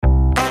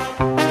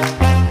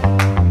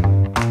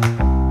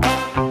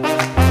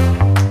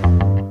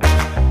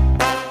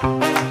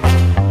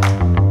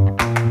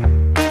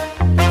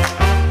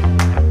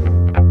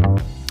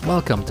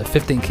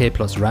15K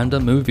Plus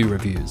Random Movie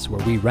Reviews, where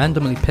we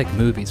randomly pick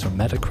movies from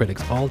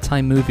Metacritic's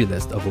all-time movie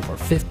list of over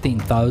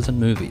 15,000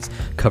 movies,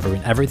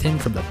 covering everything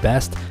from the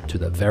best to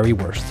the very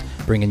worst,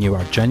 bringing you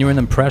our genuine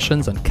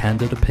impressions and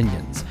candid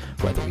opinions,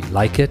 whether we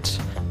like it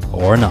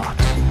or not.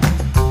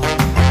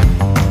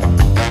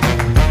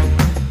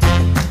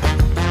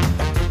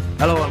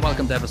 Hello and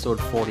welcome to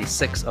episode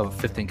 46 of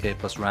 15K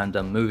Plus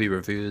Random Movie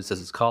Reviews. This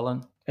is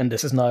Colin. And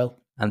this is Niall.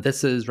 And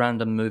this is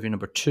random movie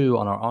number 2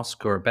 on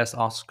our Best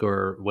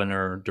Oscar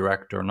winner,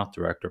 director, not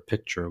director,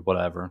 picture,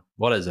 whatever.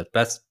 What is it?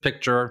 Best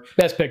Picture,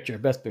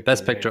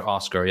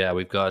 Oscar. Yeah,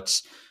 we've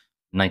got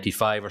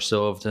 95 or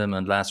so of them.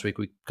 And last week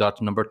we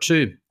got number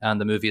 2.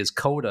 And the movie is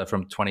CODA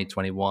from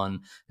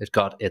 2021. It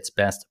got its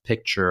Best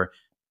Picture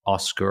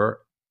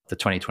Oscar, the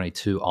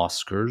 2022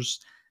 Oscars,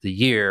 the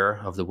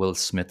year of the Will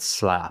Smith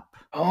slap.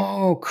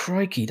 Oh,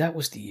 crikey, that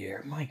was the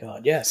year. My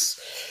God, yes.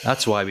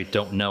 That's why we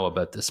don't know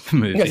about this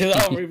movie. Because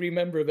all we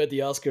remember about the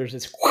Oscars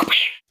is...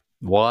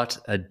 What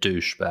a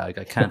douchebag.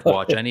 I can't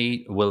watch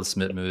any Will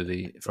Smith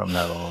movie from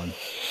now on.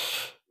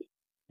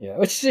 Yeah,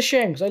 which is a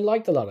shame, because I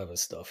liked a lot of his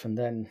stuff, and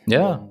then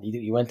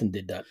he went and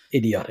did that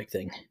idiotic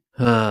thing.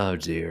 Oh,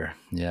 dear.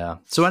 Yeah.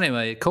 So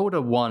anyway,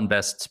 CODA won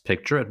Best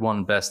Picture. It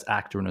won Best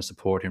Actor in a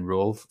Supporting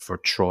Role for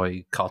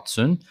Troy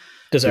Kotsur.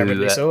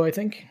 Deservedly so, I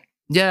think.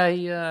 Yeah,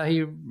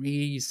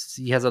 he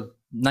has a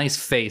nice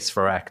face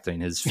for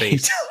acting. His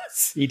face.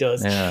 He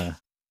does. Yeah.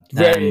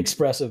 Very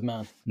expressive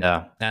man.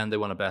 Yeah. And they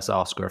won a Best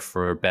Oscar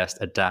for Best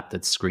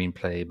Adapted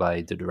Screenplay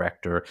by the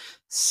director,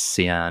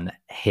 Sian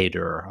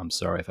Heder. I'm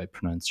sorry if I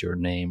pronounce your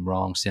name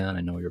wrong, Sian.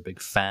 I know you're a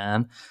big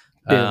fan.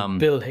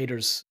 Bill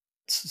Hader's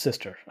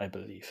sister, I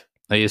believe.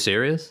 Are you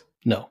serious?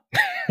 No.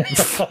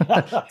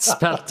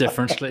 Spelled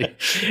differently.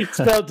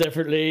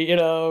 You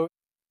know.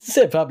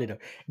 Probably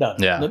no.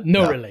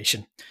 No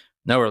relation.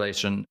 No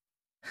relation.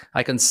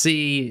 I can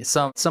see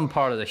some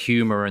part of the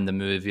humor in the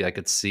movie. I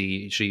could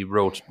see she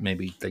wrote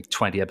maybe like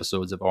 20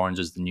 episodes of Orange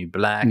is the New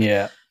Black.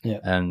 Yeah.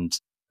 And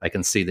I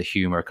can see the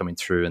humor coming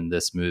through in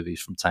this movie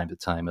from time to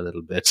time, a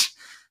little bit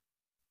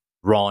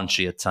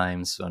raunchy at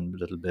times and a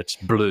little bit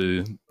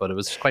blue, but it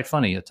was quite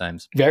funny at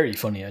times. Very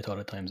funny, I thought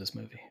at times, this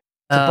movie.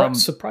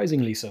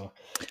 Surprisingly so.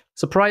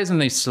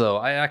 Surprisingly slow.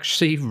 I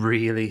actually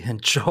really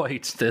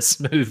enjoyed this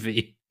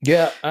movie.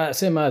 Yeah,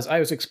 same as I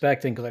was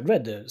expecting, because I'd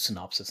read the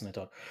synopsis and I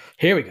thought,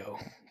 here we go.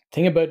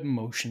 Thing about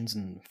emotions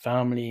and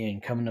family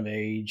and coming of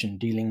age and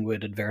dealing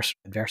with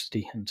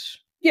adversity. And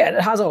yeah,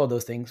 it has all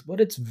those things,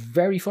 but it's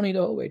very funny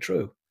the whole way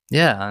through.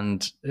 Yeah,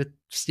 and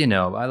it's,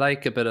 I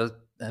like a bit of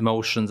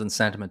emotions and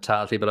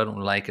sentimentality, but I don't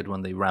like it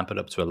when they ramp it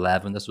up to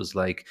 11. This was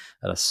like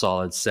at a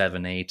solid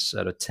 7, 8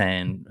 out of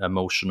 10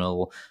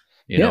 emotional,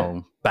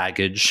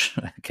 baggage,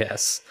 I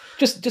guess.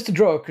 Just to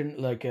draw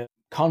a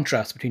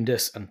contrast between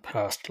this and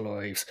Past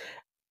Lives.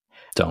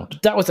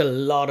 That was a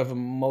lot of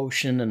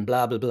emotion and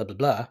blah, blah, blah, blah,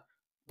 blah,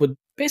 but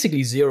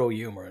basically zero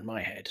humor in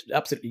my head.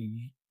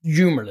 Absolutely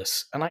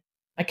humorless. And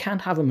I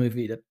can't have a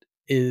movie that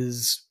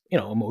is,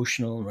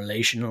 emotional,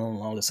 relational,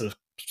 and all this sort of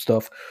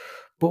stuff.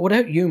 But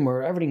without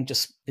humor, everything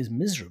just is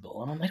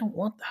miserable, and I don't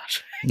want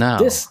that. No,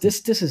 this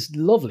is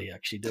lovely.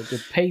 Actually, the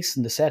pace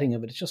and the setting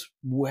of it is just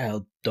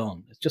well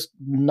done. It's just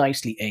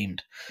nicely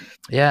aimed.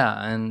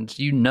 Yeah, and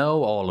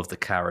all of the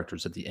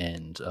characters at the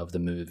end of the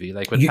movie,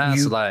 like with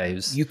Past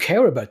Lives, you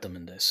care about them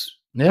in this.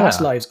 Yeah. Past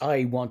Lives,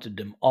 I wanted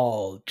them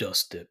all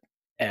just to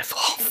F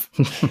off.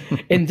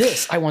 In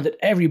this, I wanted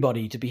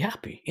everybody to be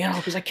happy,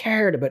 because I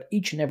cared about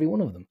each and every one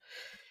of them.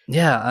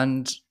 Yeah,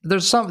 and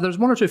there's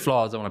one or two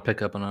flaws I want to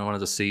pick up, and I wanted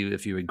to see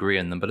if you agree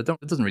on them, but it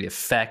doesn't really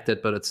affect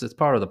it, but it's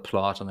part of the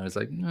plot, and I was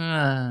like,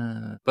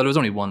 but it was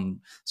only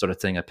one sort of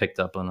thing I picked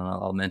up on, and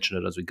I'll mention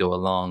it as we go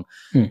along.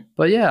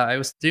 But yeah, I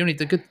was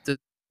the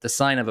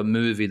sign of a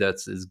movie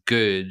that's as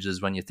good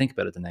is when you think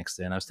about it the next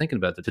day, and I was thinking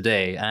about it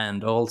today,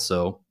 and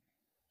also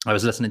I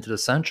was listening to the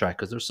soundtrack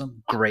because there's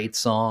some great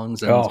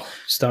songs. And,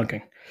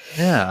 stunning.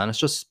 Yeah, and it's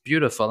just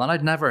beautiful, and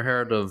I'd never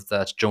heard of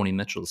that Joni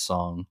Mitchell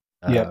song.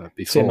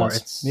 Before.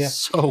 It's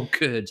so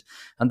good.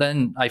 And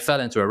then I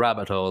fell into a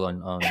rabbit hole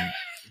on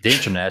the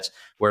internet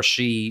where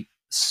she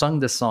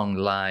sung this song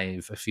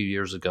live a few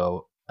years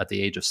ago at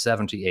the age of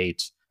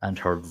 78, and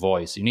her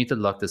voice, you need to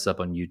look this up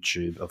on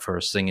YouTube, of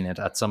her singing it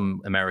at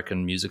some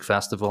American music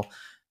festival.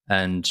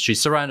 And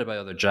she's surrounded by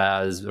other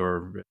jazz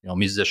or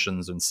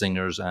musicians and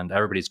singers, and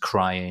everybody's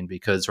crying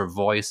because her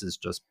voice is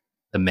just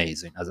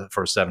amazing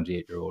for a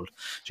 78-year-old.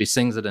 She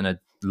sings it in a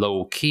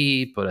low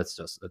key, but it's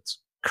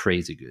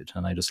crazy good,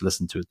 and I just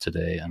listened to it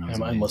today, and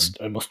I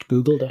must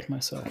Google that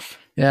myself.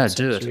 Yeah,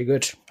 do it. It's really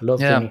good. I love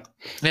it.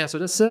 Yeah. So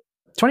this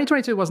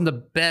 2022 wasn't the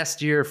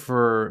best year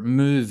for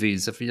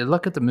movies. If you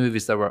look at the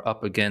movies that were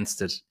up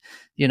against it,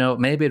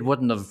 maybe it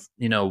wouldn't have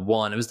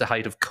won. It was the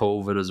height of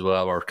COVID as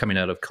well, or coming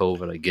out of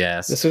COVID, I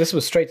guess. So this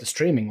was straight to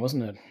streaming,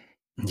 wasn't it?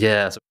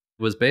 Yeah. So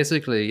it was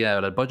basically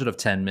a budget of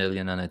 10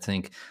 million, and I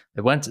think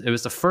it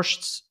was the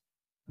first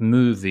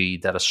movie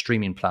that a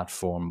streaming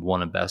platform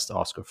won a Best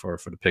Oscar for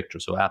the picture.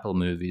 So Apple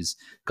Movies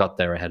got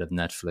there ahead of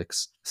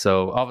Netflix.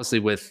 So obviously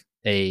with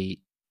a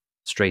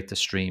straight to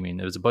streaming.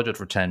 It was a budget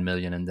for 10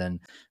 million, and then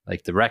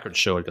like the record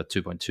show it got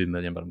 2.2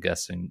 million, but I'm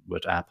guessing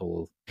with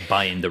Apple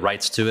buying the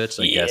rights to it,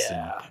 I guess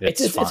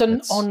it's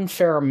an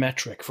unfair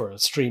metric for a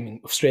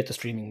straight to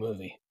streaming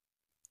movie,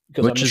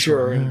 because I'm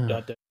sure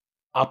that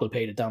Apple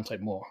paid a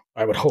downside more,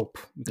 I would hope,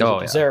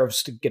 because it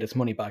deserves to get its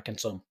money back in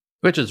some.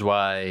 Which is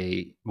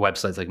why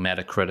websites like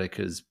Metacritic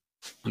is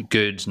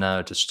good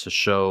now, just to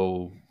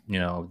show, you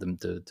know,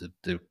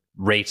 the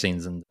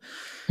ratings and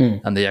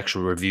the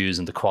actual reviews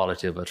and the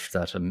quality of it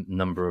that a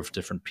number of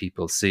different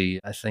people see.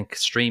 I think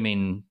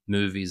streaming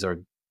movies are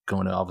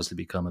going to obviously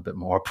become a bit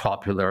more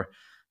popular,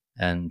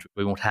 and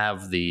we won't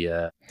have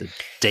the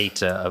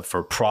data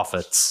for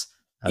profits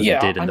as we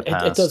did in the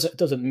past. It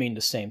doesn't mean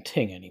the same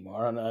thing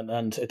anymore, and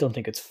I don't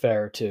think it's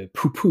fair to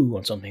poo-poo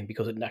on something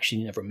because it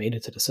actually never made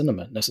it to the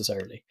cinema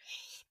necessarily.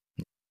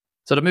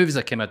 So the movies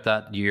that came out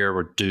that year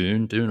were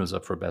Dune. Dune was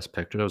up for Best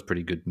Picture. That was a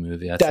pretty good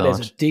movie, I thought. That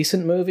is a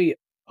decent movie.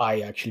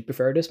 I actually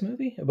prefer this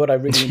movie, but I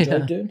really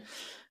enjoyed Dune.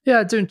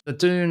 Yeah, Dune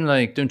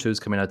 2 is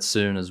coming out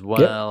soon as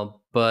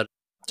well, but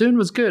Dune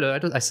was good.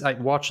 I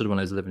watched it when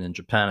I was living in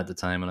Japan at the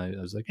time, and I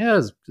was like, yeah,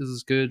 this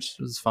is good. This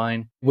is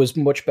fine. It was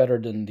much better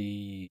than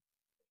the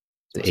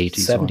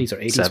 80s, 70s or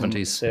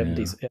 80s.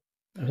 70s.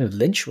 Yeah.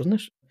 Lynch, wasn't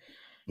it?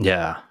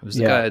 Yeah, it was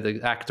the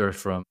actor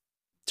from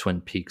Twin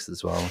Peaks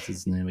as well. What's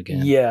his name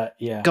again? Yeah.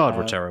 God,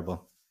 we're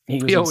terrible.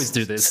 We always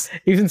do this.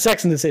 He was in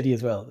Sex and the City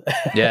as well.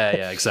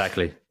 yeah,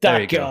 exactly.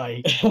 That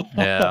guy.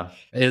 Yeah,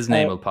 his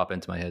name will pop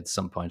into my head at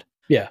some point.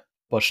 Yeah,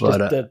 but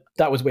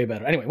that was way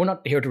better. Anyway, we're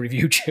not here to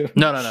review Dune.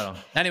 No.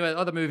 Anyway,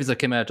 other movies that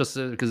came out, just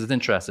because it's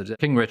interested.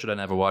 King Richard I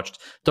never watched.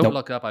 Don't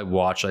Look Up I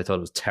watched. I thought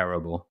it was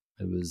terrible.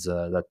 It was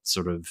that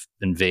sort of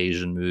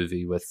invasion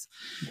movie with...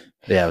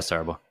 Yeah, it was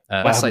terrible.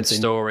 West Side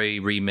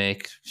Story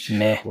remake,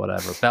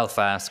 whatever.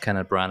 Belfast,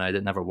 Kenneth Branagh. I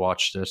never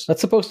watched it.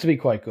 That's supposed to be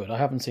quite good. I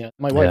haven't seen it.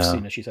 My wife's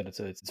seen it. She said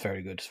it's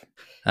very good.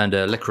 And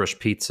Licorice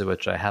Pizza,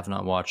 which I have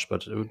not watched,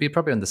 but it would be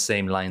probably on the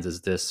same lines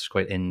as this.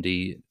 Quite an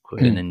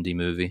indie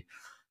movie.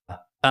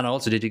 And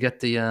also, did you get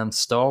the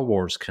Star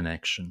Wars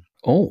connection?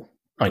 Oh,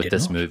 I did with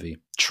this movie.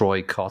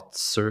 Troy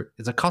Kotsur.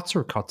 Is it Kotsur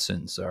or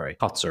Kotsun? Sorry,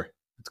 Kotsur.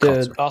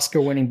 The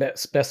Oscar-winning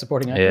best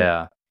supporting actor.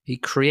 Yeah. He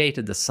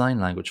created the sign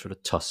language for the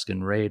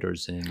Tusken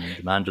Raiders in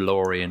The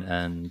Mandalorian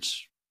and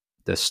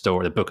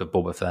the Book of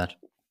Boba Fett.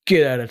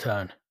 Get out of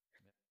town.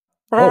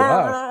 Oh,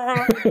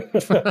 wow.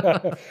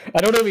 I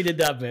don't know if he did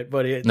that bit,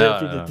 but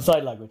the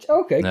sign language.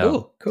 Okay,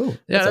 cool.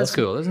 Yeah, that's awesome.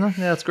 Cool, isn't it?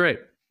 Yeah, that's great.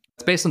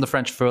 It's based on the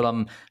French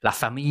film La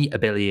Famille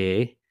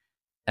Bélier,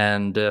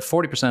 and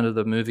 40% of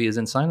the movie is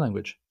in sign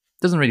language.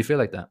 Doesn't really feel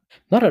like that.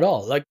 Not at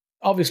all. Like,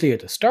 obviously, at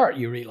the start,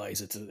 you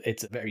realize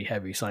it's a very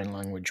heavy sign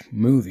language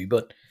movie,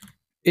 but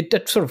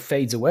that sort of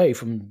fades away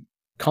from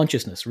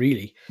consciousness,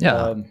 really.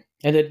 Yeah.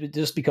 And it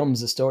just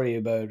becomes a story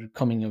about a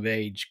coming of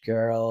age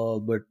girl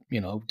with,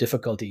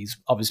 difficulties,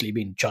 obviously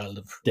being child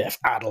of deaf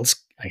adults.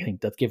 I think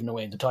that's given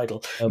away in the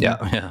title.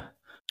 Yeah.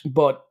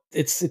 But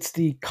it's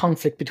the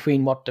conflict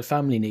between what the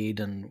family need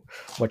and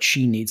what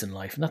she needs in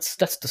life. And that's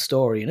the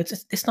story. And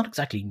it's not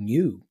exactly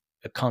new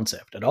a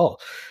concept at all.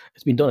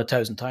 It's been done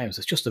 1,000 times.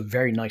 It's just a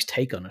very nice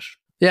take on it.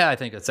 Yeah, I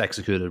think it's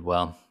executed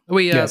well.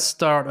 We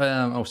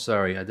start...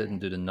 sorry, I didn't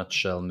do the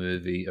nutshell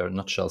movie or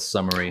nutshell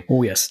summary.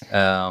 Oh, yes.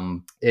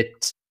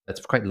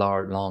 It's quite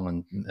long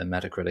on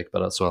Metacritic,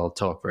 but also I'll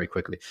talk very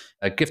quickly.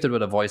 Gifted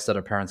with a voice that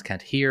her parents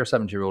can't hear,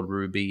 70-year-old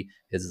Ruby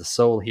is the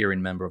sole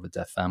hearing member of a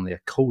deaf family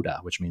at CODA,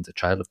 which means a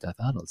child of deaf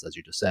adults, as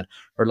you just said.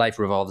 Her life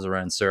revolves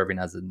around serving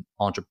as an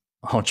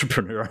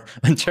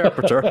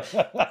interpreter,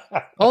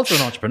 also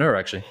an entrepreneur,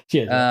 actually,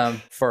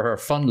 for her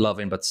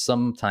fun-loving but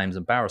sometimes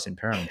embarrassing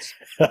parents.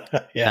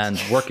 Yes.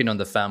 And working on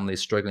the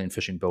family's struggling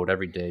fishing boat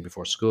every day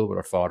before school with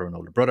her father and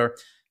older brother.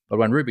 But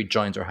when Ruby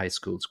joins her high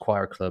school's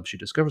choir club, she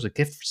discovers a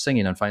gift for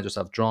singing and finds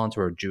herself drawn to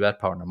her duet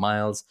partner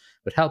Miles,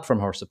 with help from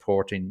her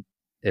supporting,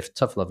 if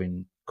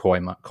tough-loving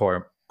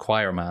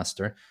choir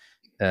master,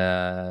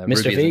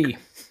 Mr. V.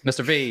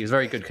 Mr. V is a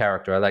very good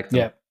character. I like him.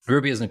 Yeah.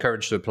 Ruby is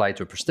encouraged to apply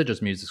to a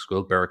prestigious music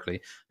school,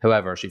 Berkeley.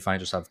 However, she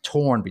finds herself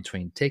torn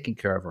between taking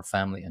care of her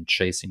family and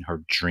chasing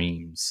her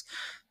dreams.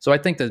 So I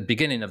think the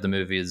beginning of the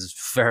movie is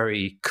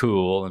very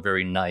cool and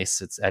very nice.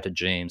 It's Etta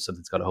James,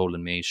 Something's Got a Hold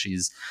on Me. She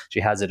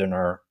has it in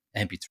her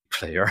MP3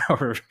 player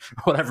or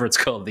whatever it's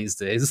called these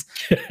days.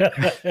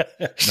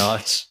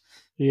 Not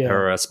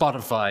her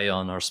Spotify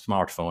on her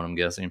smartphone, I'm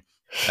guessing.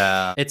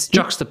 It's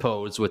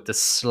juxtaposed with the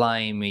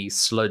slimy,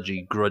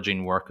 sludgy,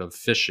 grudging work of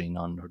fishing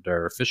on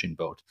their fishing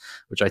boat,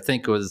 which I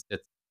think it's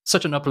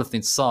such an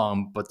uplifting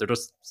song, but they're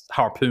just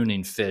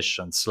harpooning fish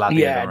and slapping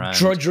it around.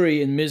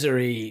 Drudgery and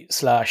misery /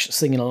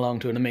 singing along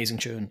to an amazing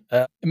tune.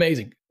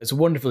 Amazing. It's a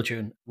wonderful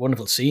tune,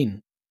 wonderful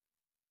scene.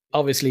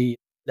 Obviously,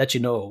 let you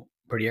know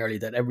pretty early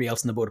that everybody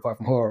else in the boat apart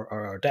from her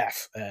are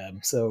deaf.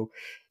 So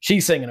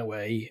she's singing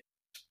away.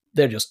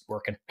 They're just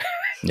working.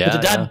 Yeah,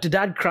 but the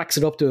dad cracks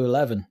it up to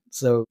 11.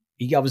 So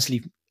he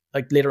obviously,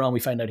 like later on, we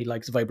find out he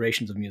likes the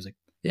vibrations of music.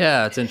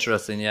 Yeah, it's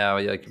interesting. Yeah,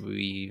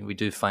 we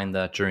do find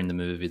that during the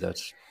movie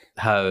that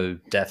how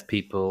deaf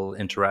people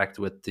interact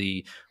with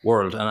the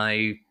world. And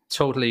I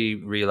totally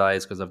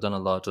realize, because I've done a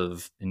lot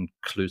of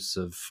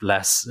inclusive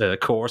less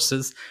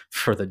courses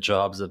for the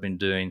jobs I've been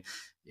doing.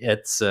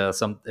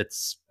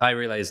 I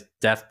realize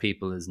deaf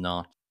people is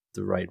not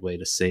the right way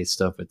to say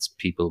stuff. It's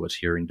people with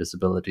hearing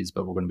disabilities,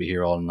 but we're going to be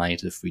here all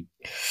night if we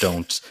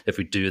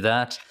do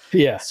that.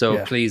 Yeah.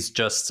 So please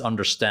just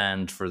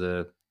understand, for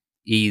the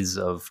ease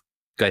of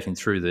getting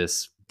through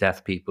this,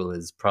 deaf people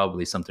is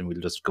probably something we'll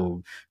just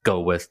go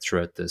with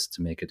throughout this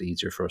to make it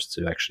easier for us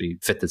to actually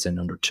fit this in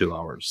under 2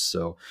 hours.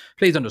 So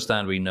please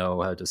understand, we know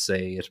how to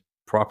say it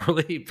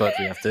properly, but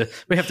we have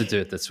to do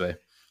it this way.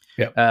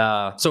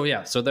 Yeah.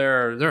 So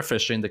they're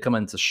fishing. They come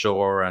into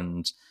shore,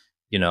 and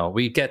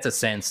we get the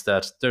sense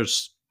that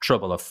there's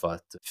trouble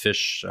afoot.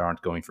 Fish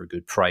aren't going for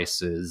good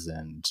prices,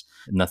 and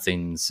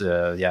nothing's.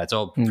 It's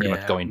all pretty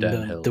much going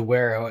downhill. The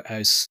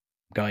warehouse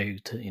guy who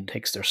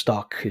takes their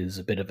stock is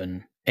a bit of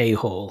an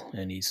a-hole,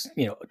 and he's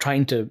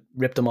trying to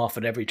rip them off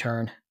at every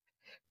turn.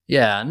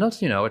 Yeah,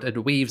 not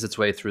it weaves its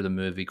way through the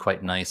movie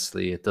quite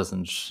nicely. It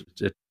doesn't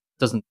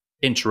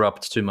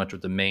interrupt too much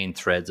with the main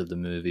threads of the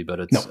movie, but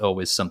it's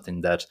always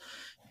something that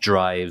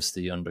drives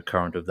the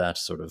undercurrent of that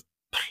sort of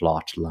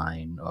plot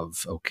line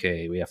of,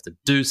 okay, we have to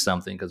do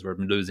something because we're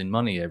losing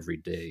money every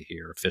day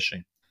here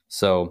fishing.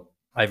 So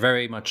I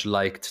very much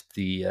liked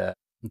the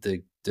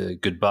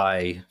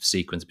goodbye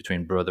sequence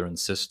between brother and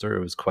sister.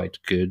 It was quite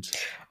good.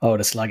 Oh,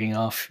 the slagging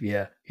off.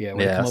 Yeah. When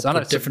they come up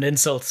with different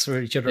insults for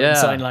each other in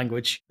sign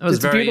language. It was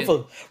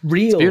beautiful.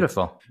 Real. It's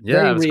beautiful.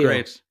 Yeah, it was real.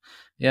 Great.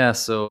 Yeah,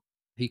 so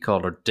he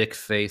called her dick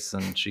face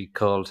and she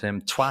called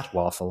him twat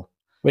waffle.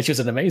 Which was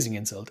an amazing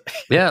insult.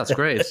 Yeah, it's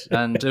great.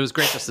 And it was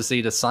great just to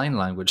see the sign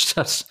language.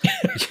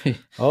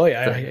 Oh,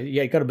 yeah.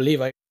 You got to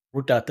believe I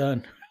wrote that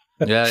down.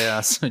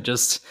 Yeah. So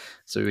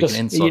we can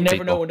insult you never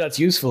people. know when that's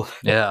useful.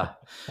 Yeah.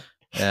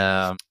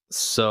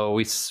 So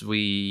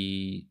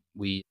we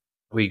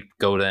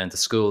go down to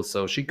school.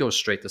 So she goes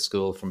straight to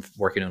school from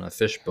working on a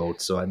fish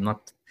boat. So I'm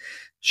not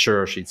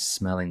sure she's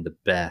smelling the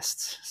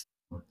best.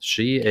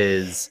 She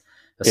is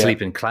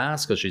asleep in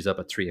class because she's up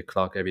at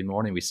 3:00 every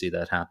morning. We see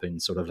that happen,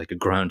 sort of like a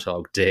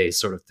Groundhog Day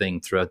sort of thing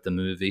throughout the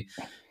movie.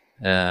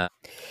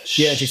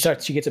 She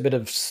gets a bit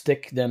of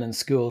stick then in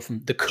school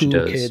from the cool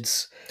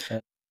kids,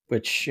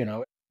 which,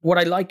 what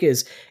I like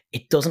is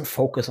it doesn't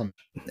focus on.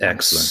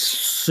 Excellent. I'm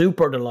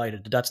super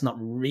delighted that's not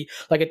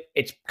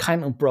it's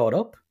kind of brought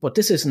up, but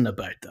this isn't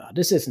about that.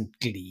 This isn't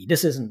Glee.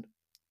 This isn't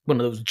one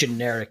of those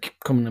generic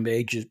coming of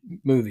age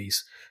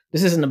movies.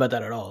 This isn't about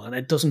that at all, and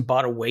it doesn't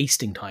bother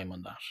wasting time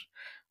on that.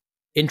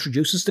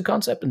 Introduces the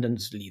concept and then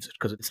just leaves it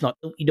because it's not.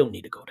 You don't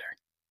need to go there.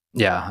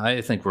 Yeah,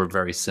 I think we're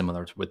very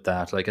similar with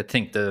that. Like, I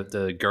think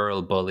the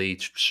girl bully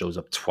shows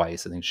up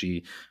twice. I think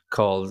she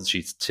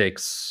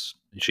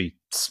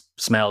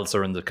smells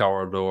her in the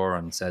corridor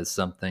and says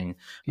something.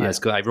 Yeah.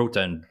 I wrote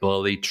down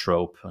bully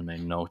trope on my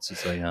notes.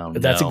 It's like,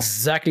 that's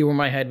exactly where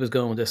my head was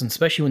going with this, and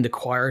especially when the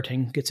choir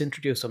thing gets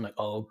introduced. I'm like,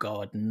 oh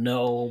God,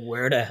 no!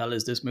 Where the hell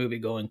is this movie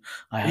going?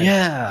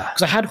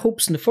 Because I had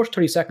hopes in the first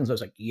 30 seconds. I was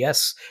like,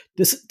 yes,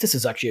 this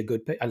is actually a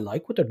good. I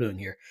like what they're doing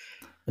here.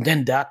 And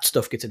then that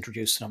stuff gets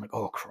introduced, and I'm like,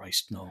 oh,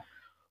 Christ, no.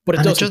 But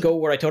it doesn't go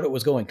where I thought it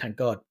was going, thank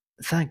God.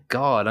 Thank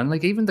God. And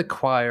like, even the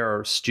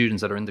choir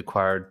students that are in the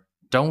choir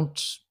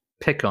don't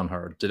pick on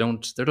her.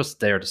 They're just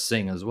there to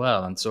sing as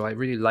well. And so I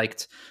really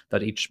liked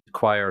that each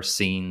choir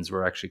scenes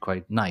were actually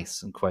quite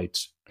nice and quite,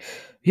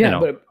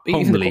 but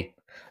homely.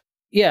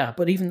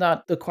 But even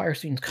that, the choir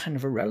scene's kind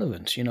of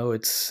irrelevant.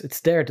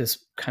 It's there to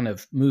kind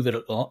of move it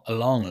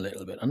along a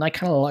little bit. And I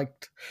kind of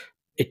liked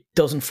it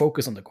doesn't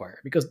focus on the choir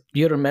because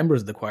the other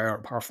members of the choir,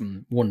 apart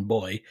from one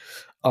boy,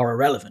 are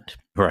irrelevant.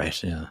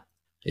 Right, yeah.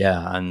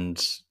 Yeah, and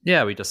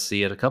we just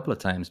see it a couple of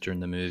times during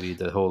the movie,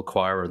 the whole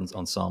choir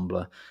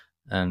ensemble.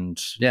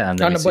 And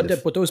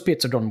but those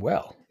bits are done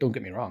well, don't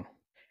get me wrong.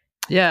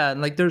 Yeah,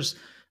 and like there's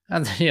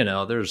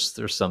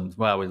some,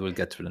 well, we'll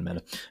get to it in a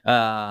minute.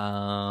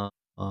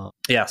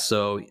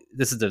 So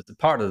this is the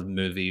part of the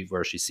movie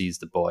where she sees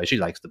the boy. She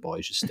likes the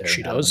boy. She's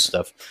staring at him and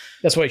stuff.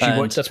 That's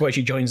why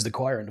she joins the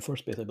choir in the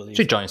first place, I believe.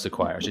 She joins the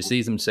choir. She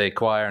sees him say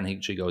choir,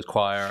 and she goes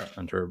choir,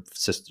 and her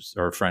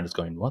friend is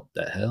going, what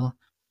the hell?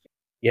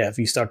 Yeah, if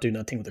you start doing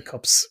that thing with the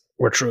cups,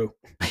 we're true.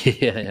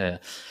 Yeah.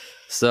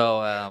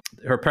 So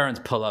her parents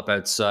pull up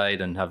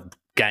outside and have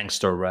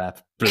gangster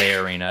rap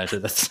blaring out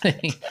of the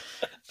thing.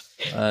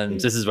 And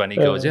this is when he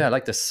goes, I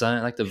like the sound,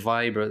 I like the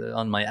vibe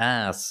on my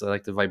ass. I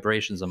like the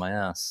vibrations on my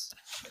ass.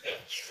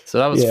 So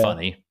that was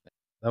funny.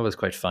 That was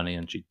quite funny.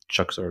 And she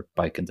chucks her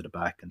bike into the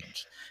back and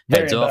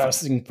very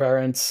embarrassing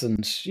parents.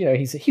 And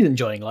he's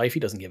enjoying life. He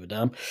doesn't give a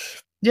damn.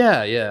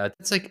 Yeah.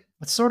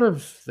 It's sort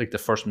of like the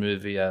first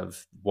movie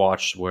I've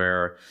watched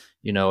where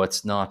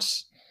it's not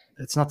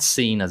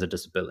seen as a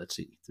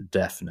disability, the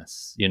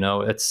deafness.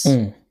 It's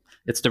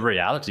the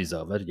realities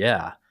of it,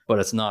 but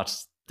it's not.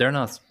 They're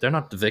not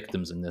the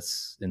victims in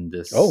this.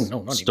 Oh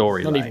no,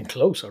 not even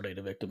close. Are they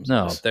the victims?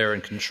 No, they're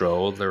in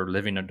control. They're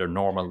living their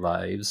normal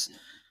lives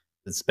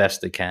as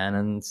best they can,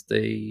 and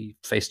they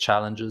face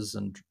challenges.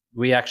 And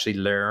we actually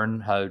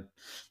learn how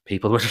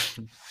people with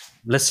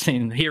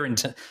hearing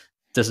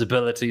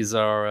disabilities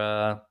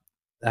are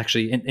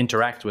actually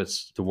interact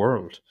with the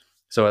world.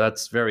 So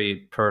that's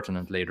very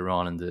pertinent later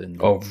on in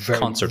the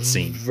concert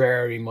scene.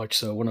 Very much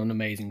so. One of an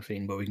amazing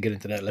scene, but we can get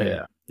into that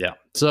later. Yeah.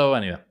 So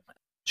anyway,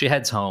 she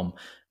heads home.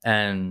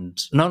 And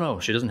no,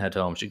 she doesn't head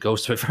home. She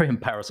goes to a very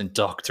embarrassing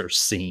doctor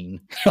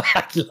scene.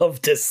 I'd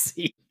love to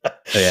see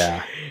that.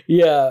 Yeah.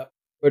 Yeah.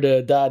 Where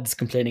the dad's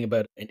complaining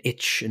about an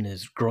itch in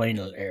his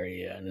groinal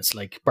area, and it's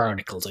like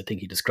barnacles. I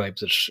think he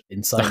describes it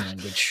in sign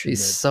language.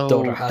 He's so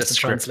daughter has to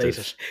translate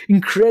it.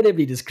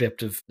 Incredibly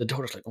descriptive. The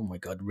daughter's like, "Oh my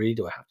god, really?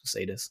 Do I have to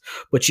say this?"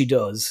 But she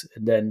does.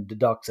 And then the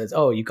doc says,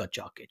 "Oh, you got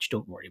jock itch.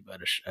 Don't worry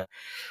about it.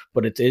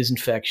 But it is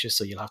infectious,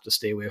 so you'll have to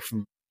stay away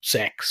from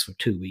sex for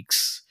 2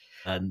 weeks."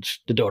 And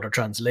the daughter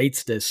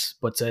translates this,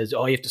 but says,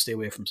 "Oh, you have to stay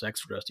away from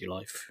sex for the rest of your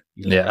life.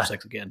 You'll never have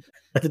sex again."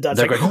 And the dad's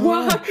like,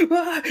 "What?"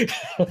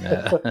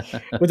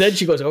 But then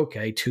she goes,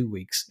 "Okay, 2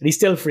 weeks," and he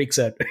still freaks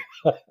out.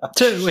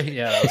 2 weeks,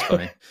 yeah, that's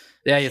funny.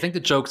 Yeah, you think the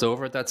joke's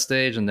over at that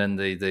stage, and then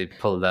they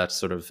pull that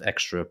sort of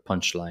extra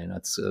punchline.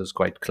 It was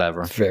quite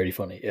clever. Very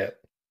funny, yeah.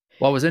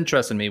 What was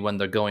interesting to me when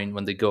they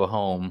go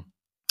home,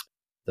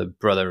 the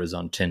brother is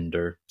on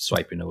Tinder,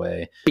 swiping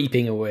away,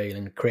 beeping away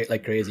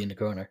like crazy in the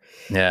corner.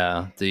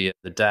 Yeah, the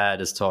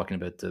dad is talking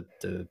about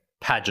the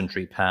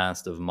pageantry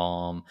past of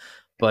mom.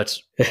 But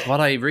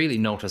what I really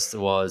noticed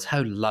was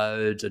how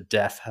loud a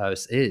deaf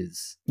house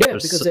is. Yeah,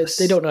 because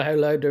they don't know how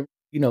loud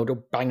they're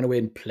banging away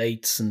in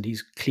plates, and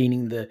he's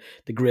cleaning the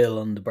grill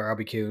on the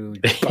barbecue,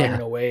 banging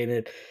away in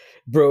it.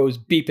 Bro's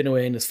beeping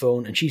away in his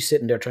phone, and she's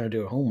sitting there trying to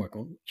do her homework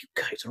going, "You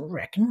guys are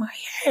wrecking my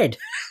head."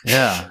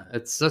 Yeah,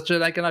 it's such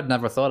and I've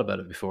never thought about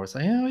it before. It's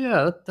like, oh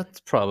yeah, that's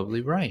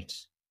probably right.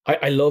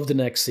 I love the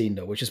next scene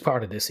though, which is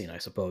part of this scene, I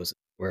suppose,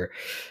 where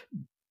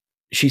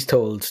she's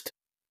told,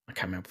 I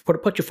can't remember,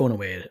 put your phone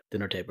away at the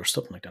dinner table or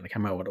something like that. I can't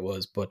remember what it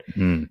was, but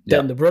then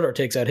the brother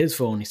takes out his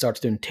phone, he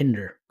starts doing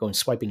Tinder, going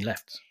swiping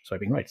left,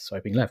 swiping right,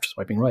 swiping left,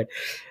 swiping right.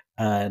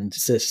 And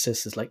sis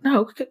is like,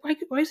 "No,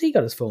 why has he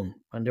got his phone?"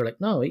 And they're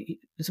like, "No,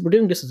 we're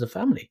doing this as a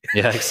family."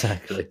 Yeah,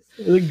 exactly.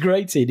 It's a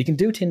great scene. You can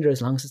do Tinder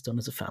as long as it's done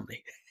as a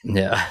family.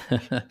 Yeah.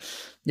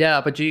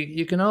 Yeah, but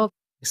you can all.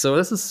 So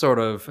this is sort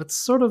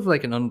of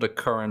like an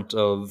undercurrent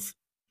of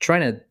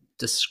trying to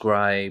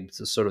describe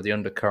the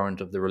undercurrent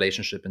of the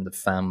relationship in the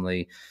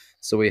family.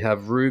 So we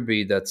have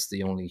Ruby, that's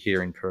the only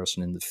hearing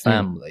person in the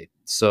family.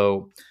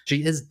 So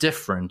she is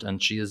different,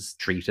 and she is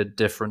treated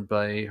different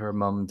by her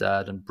mum,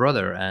 dad, and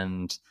brother.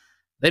 And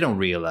they don't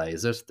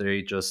realize it.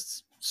 They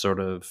just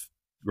sort of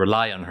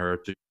rely on her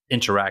to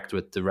interact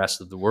with the rest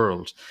of the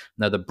world.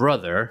 Now, the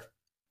brother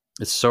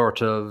is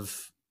sort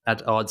of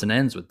at odds and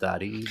ends with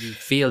that. He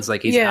feels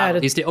like he's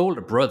the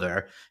older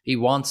brother. He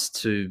wants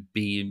to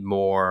be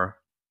more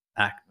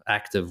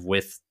active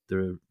with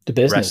the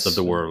rest of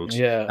the world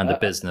and the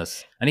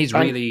business. And he's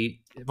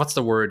really, what's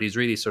the word? He's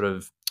really sort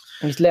of...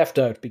 He's left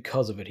out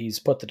because of it. He's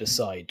put to the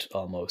side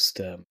almost.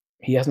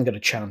 He hasn't got a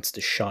chance to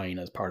shine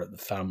as part of the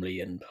family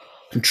and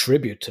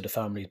contribute to the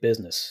family's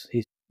business.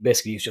 He's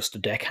just a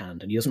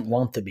deckhand, and he doesn't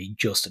want to be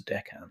just a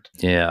deckhand.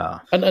 Yeah.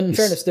 And in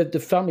fairness, the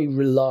family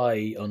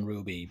rely on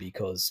Ruby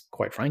because,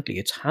 quite frankly,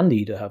 it's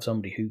handy to have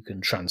somebody who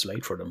can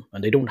translate for them,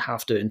 and they don't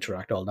have to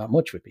interact all that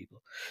much with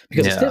people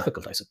because it's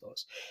difficult, I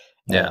suppose.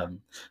 Yeah.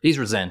 He's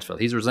resentful.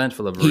 He's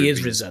resentful of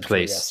Ruby's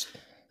place. Yes.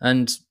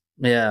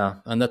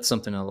 And that's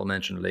something I'll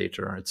mention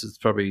later. It's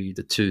probably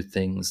the two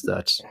things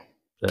that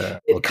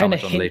we'll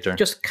comment on later.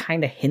 Just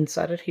kind of hints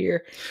at it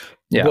here,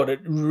 but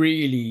it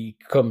really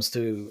comes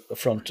to a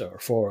front or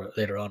fore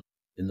later on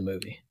in the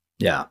movie.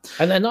 Yeah,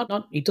 and then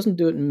not he doesn't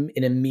do it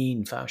in a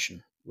mean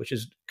fashion, which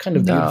is kind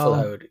of beautiful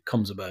how it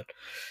comes about.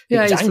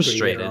 He's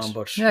frustrated.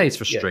 He's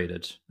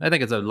frustrated. I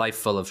think it's a life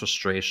full of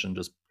frustration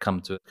just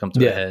come to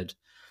a head.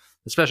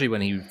 Especially when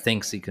he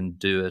thinks he can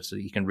do it. So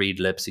he can read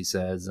lips, he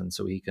says, and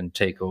so he can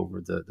take over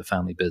the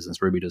family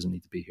business. Ruby doesn't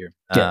need to be here.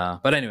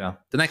 But anyway,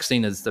 the next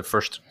scene is the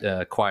first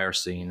choir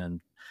scene,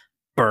 and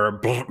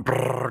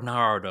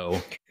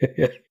Bernardo.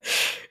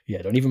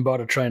 Yeah, don't even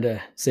bother trying to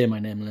say my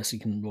name unless you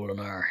can roll an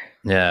R.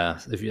 Yeah,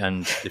 if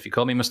you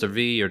call me Mr.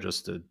 V, you're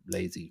just a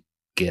lazy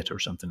git or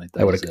something like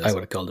that. I would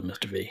have called him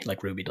Mr. V,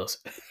 like Ruby does.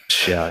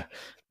 Yeah.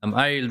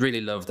 I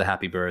really love the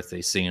happy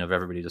birthday scene of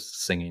everybody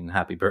just singing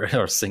happy birthday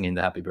or singing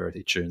the happy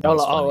birthday tune.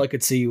 All I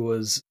could see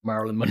was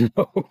Marilyn Monroe.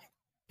 Oh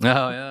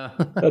yeah,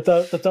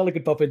 that's all I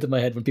could pop into my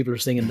head when people are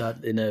singing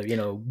that in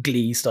a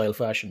Glee style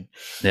fashion.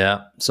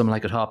 Yeah, something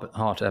like it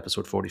hot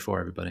episode 44.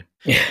 Everybody.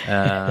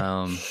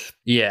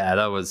 Yeah,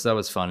 that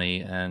was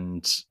funny,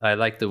 and I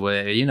like the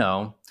way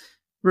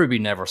Ruby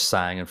never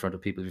sang in front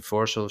of people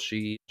before, so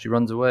she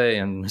runs away,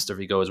 and Mr.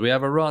 V goes, "We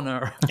have a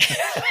runner."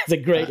 It's a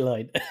great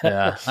line.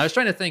 Yeah, I was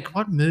trying to think,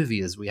 what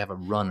movie is We Have a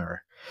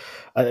Runner?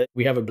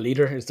 We Have a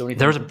Bleeder is the only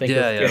thing I can think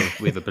of.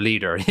 We have a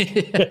bleeder.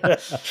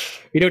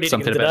 We don't need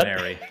something to get about into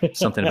Mary.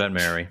 Something about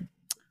Mary.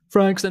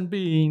 Franks and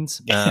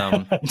beans.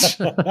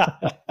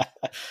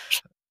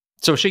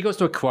 So she goes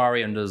to a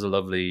quarry and does a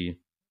lovely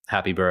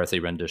happy birthday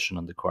rendition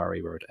on the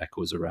quarry where it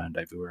echoes around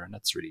everywhere, and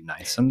that's really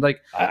nice. And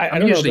like, I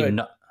don't usually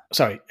know about,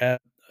 sorry, I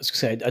was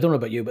going to say, I don't know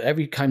about you, but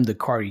every time the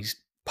quarry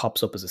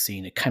pops up as a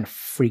scene, it kind of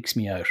freaks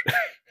me out.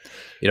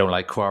 You don't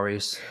like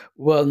quarries?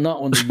 Well,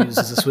 not when they're used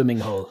as a swimming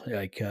hole.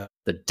 Like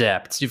the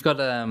depths. You've got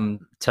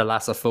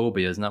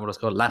thalassophobia, isn't that what it's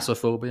called?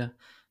 Lassophobia?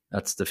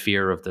 That's the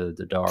fear of the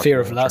dark. Fear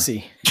water. Of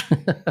Lassie.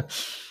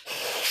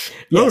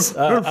 Yes,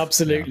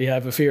 absolutely. I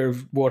have a fear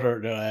of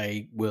water that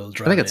I will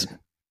drown in.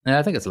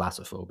 I think it's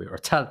lassophobia or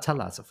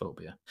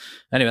thalassophobia.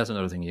 Anyway, that's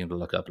another thing you can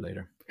look up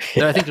later.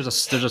 I think there's a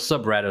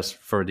subreddit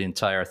for the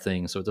entire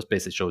thing, so it just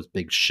basically shows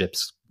big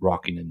ships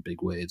rocking in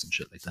big waves and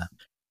shit like that.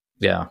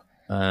 Yeah.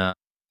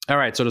 All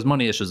right, so there's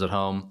money issues at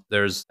home.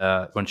 There's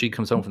when she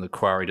comes home from the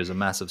quarry, there's a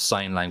massive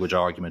sign language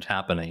argument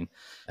happening,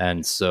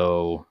 and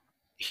so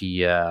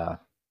he, it's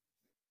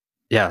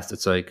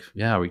like,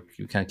 we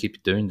can't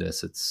keep doing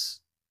this.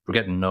 We're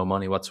getting no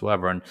money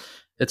whatsoever, and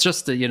it's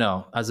just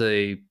that, as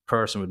a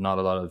person with not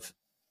a lot of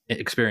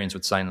experience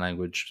with sign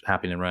language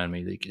happening around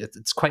me,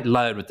 it's quite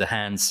loud with the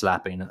hand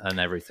slapping and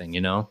everything,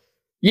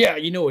 Yeah,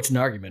 it's an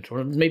argument,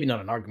 or maybe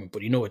not an argument,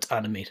 but it's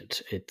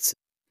animated. It's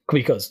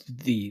because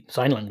the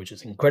sign language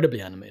is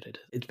incredibly animated.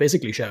 It's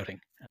basically shouting.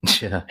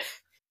 Yeah.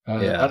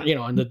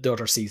 And the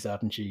daughter sees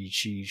that, and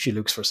she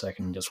looks for a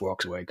second and just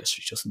walks away because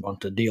she doesn't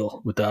want to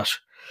deal with that.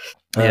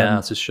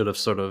 So she should have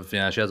she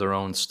has her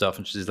own stuff,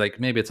 and she's like,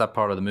 maybe it's that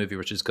part of the movie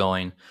where she's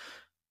going,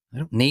 I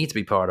don't need to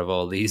be part of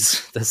all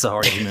this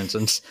argument.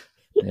 And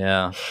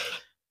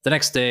the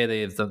next day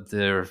they have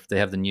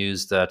the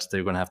news that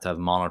they're going to have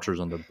monitors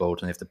on the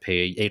boat, and they have to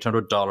pay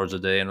 $800 a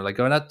day, and they're like,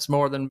 that's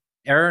more than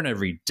earn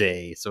every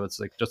day. So it's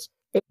like, just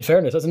in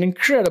fairness, that's an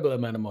incredible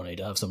amount of money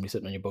to have somebody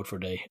sitting on your boat for a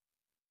day.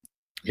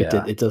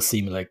 It does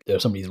seem like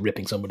somebody's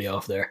ripping somebody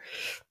off there.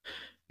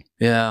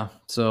 Yeah,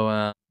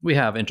 so we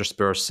have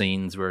interspersed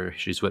scenes where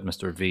she's with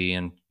Mr. V,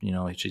 and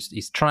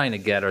he's trying to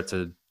get her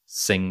to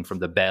sing from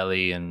the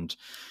belly, and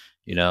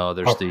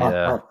there's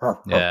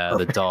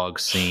the dog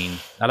scene.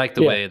 I like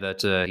the way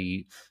that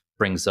he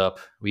brings up.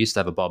 We used to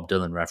have a Bob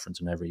Dylan reference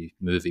in every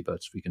movie,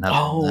 but we can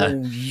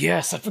have.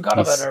 Yes, I forgot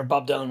about our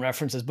Bob Dylan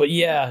references, but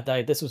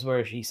this was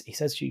where he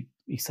says he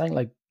sang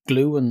like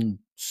glue and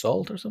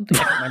salt or something.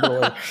 I can't remember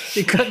what.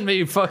 He couldn't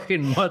be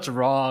fucking much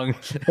wrong.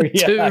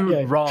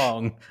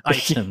 Wrong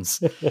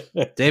items.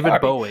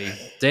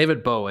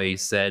 David Bowie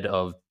said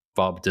of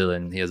Bob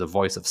Dylan, he has a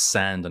voice of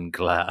sand and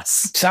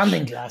glass. Sand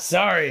and glass,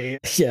 sorry.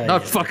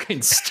 Not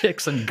fucking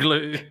sticks and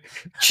glue.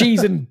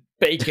 Cheese and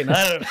bacon.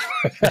 I don't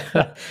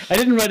know. I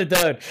didn't write it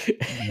down.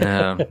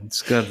 Yeah,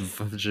 it's good.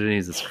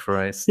 Jesus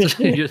Christ.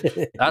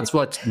 That's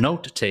what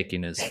note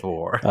taking is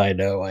for. I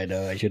know.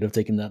 I should have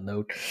taken that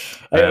note.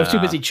 I was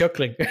too busy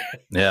chuckling.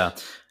 Yeah.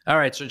 All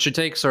right, so she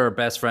takes her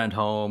best friend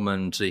home,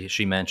 and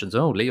she mentions,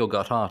 Leo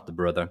got hot, the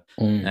brother.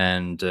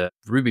 And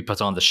Ruby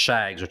puts on the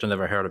Shags, which I've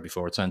never heard of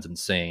before. It sounds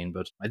insane,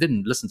 but I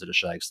didn't listen to the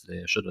Shags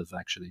today. I should have,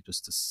 actually,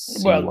 just to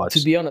see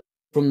to be honest,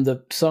 from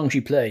the song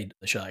she played,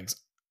 the Shags,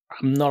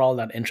 I'm not all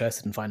that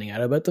interested in finding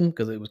out about them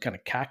because it was kind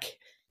of cack.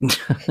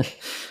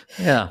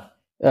 Yeah.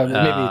 Maybe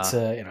it's,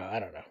 I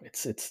don't know.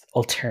 It's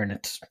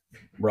alternate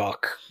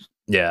rock.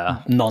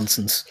 Yeah.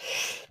 Nonsense.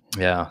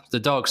 Yeah. The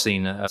dog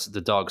scene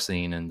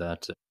in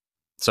that...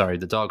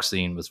 the dog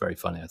scene was very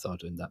funny, I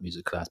thought, in that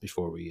music class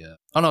before we...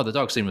 the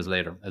dog scene was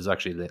later. It was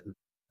actually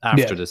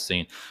after this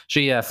scene.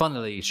 She,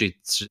 funnily,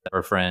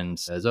 her friend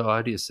says,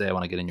 how do you say I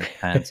want to get in your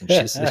pants? And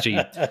she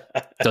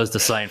does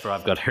the sign for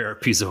I've got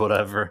herpes or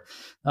whatever.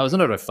 That was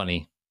another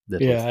funny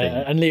little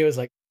thing. And Leo was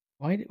like,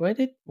 why? Why?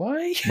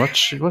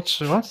 What?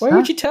 Why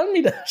would you tell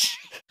me that?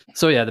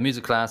 So another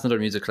music class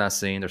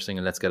scene. They're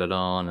singing "Let's Get It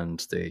On,"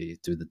 and they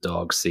do the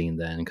dog scene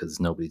then because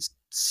nobody's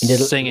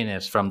singing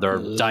it from their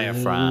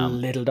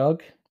diaphragm. Little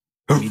dog,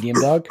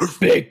 medium dog,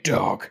 big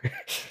dog.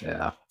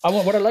 Yeah.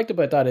 What I liked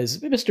about that is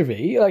Mr.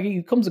 V. Like,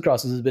 he comes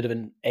across as a bit of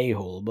an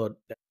a-hole, but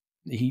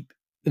he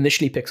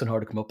initially picks on her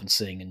to come up and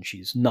sing, and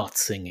she's not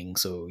singing.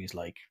 So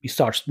he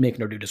starts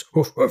making her do this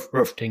woof, woof,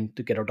 woof thing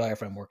to get her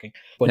diaphragm working.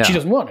 But she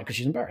doesn't want it because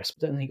she's embarrassed.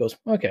 But then he goes,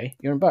 okay,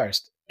 you're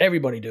embarrassed.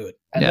 Everybody do it.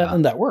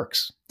 And that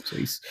works. So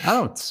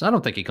I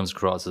don't think he comes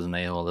across as an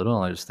a-hole at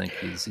all. I just think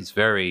he's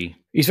very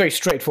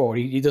straightforward.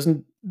 He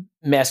doesn't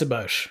mess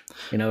about.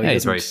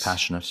 He's very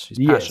passionate.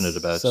 He's passionate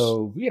about.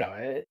 So,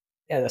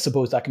 I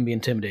suppose that can be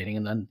intimidating.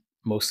 And then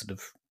most of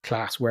the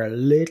class were a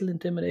little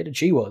intimidated.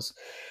 She was.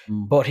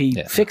 But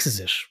he fixes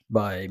it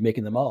by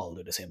making them all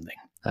do the same thing.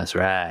 That's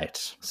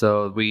right.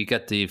 So we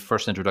get the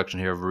first introduction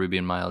here of Ruby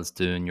and Miles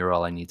doing "You're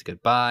All I Need to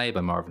Get By"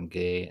 Marvin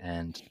Gaye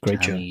and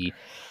Tammy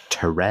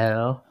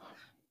Terrell.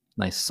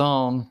 Nice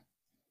song.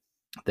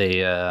 They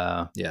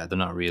they're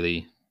not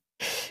really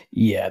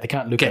they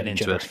can't look getting at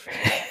each into other.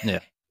 It. Yeah.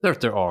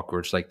 They're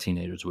awkward like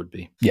teenagers would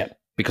be. Yeah.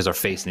 Because they're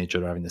facing each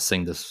other having to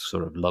sing this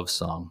sort of love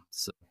song.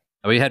 So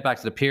we head back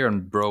to the pier,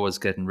 and Bro is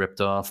getting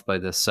ripped off by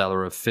the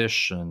seller of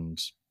fish,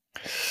 and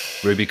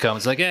Ruby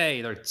comes like,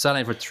 hey, they're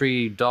selling for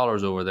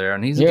 $3 over there,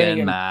 and he's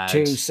again mad.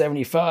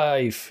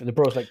 $2.75. And the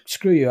Bro's like,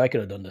 screw you, I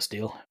could have done this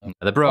deal.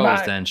 The Bro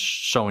is then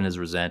showing his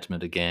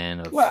resentment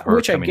again of her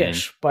which coming I get,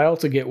 in. But I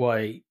also get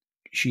why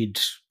she'd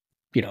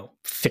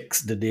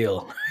fix the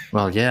deal.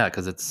 Well, yeah,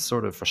 because it's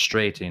sort of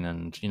frustrating,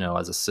 and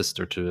as a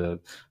sister to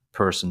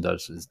person that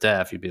is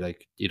deaf, you'd be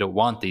like, you don't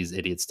want these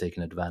idiots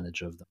taking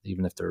advantage of them,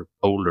 even if they're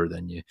older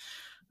than you.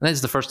 And this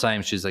is the first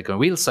time she's like,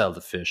 we'll sell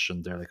the fish.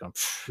 And they're like,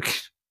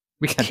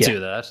 we can't do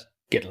that.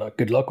 Good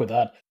luck with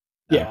that.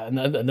 Yeah, and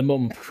the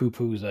mum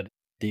poo-poos that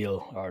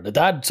deal, or the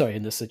dad, sorry,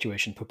 in this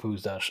situation,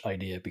 poo-poos that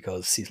idea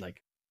because he's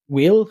like,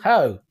 "Will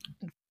how?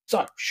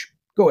 Such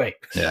go away."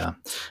 Yeah,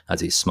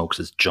 as he smokes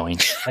his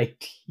joint.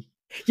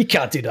 You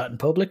can't do that in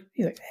public.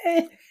 He's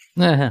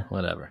like,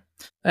 whatever.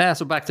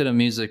 So back to the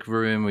music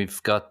room.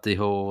 We've got the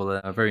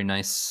whole very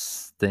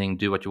nice thing,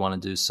 do what you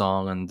want to do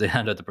song, and they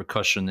hand out the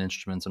percussion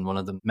instruments, and one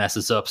of them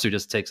messes up, so he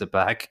just takes it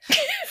back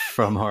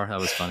from her.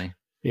 That was funny.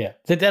 Yeah,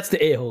 that's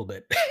the a-hole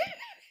bit.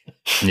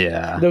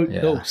 Yeah.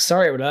 No,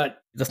 sorry about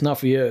that. That's not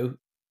for you.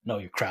 No,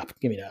 you're crap.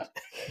 Give me that.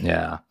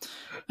 Yeah.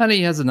 And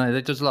he has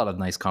there's a lot of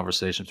nice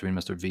conversation between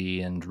Mr.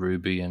 V and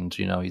Ruby, and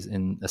he's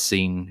in a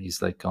scene.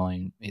 He's like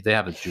they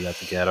have a duet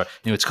together.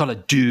 It's called a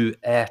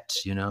duet.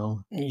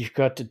 You've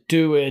got to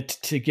do it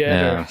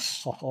together.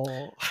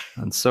 Yeah.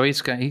 And so he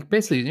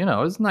basically, it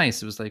was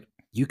nice. It was like,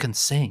 you can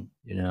sing,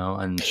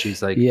 and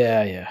she's like,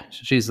 yeah.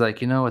 She's like,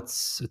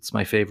 it's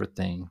my favorite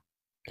thing.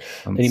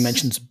 Then he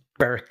mentions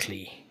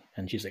Berkeley,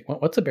 and she's like,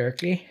 what's a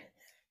Berkeley?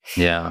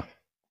 Yeah.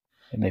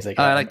 And he's like,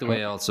 I like the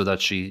way also that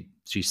she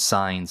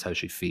signs how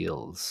she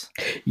feels.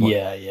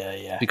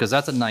 Yeah. Because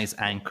that's a nice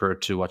anchor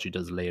to what she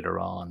does later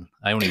on.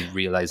 I only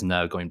realize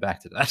now, going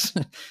back to that.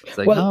 It's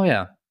like, oh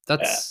yeah,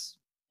 that's.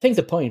 I think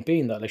the point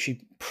being that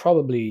she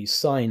probably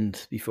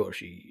signed before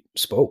she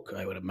spoke,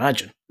 I would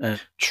imagine.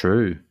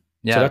 True.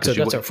 Yeah, so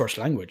that's her first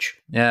language.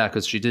 Yeah,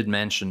 because she did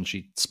mention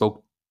she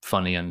spoke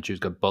funny and she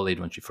got bullied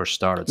when she first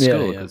started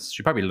school because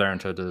she probably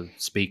learned how to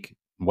speak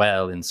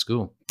well in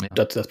school. Yeah.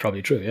 That's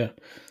probably true, yeah.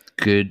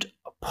 Good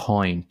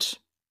point.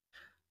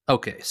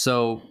 Okay,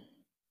 so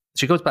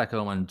she goes back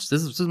home, and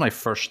this is my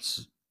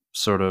first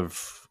sort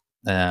of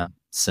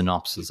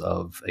synopsis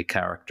of a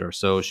character.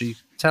 So she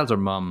tells her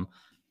mum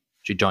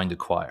she joined the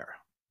choir.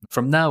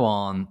 From now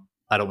on,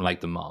 I don't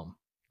like the mom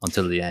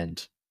until the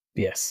end.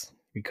 Yes,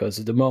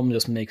 because the mum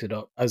just makes it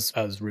up,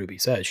 as Ruby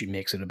says, she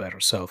makes it about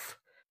herself.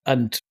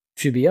 And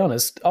to be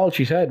honest, all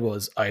she said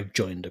was, I've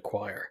joined the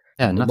choir.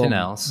 Yeah, and nothing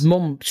else.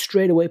 Mum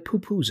straight away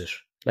poo-poos it.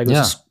 Like, it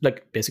was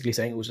like basically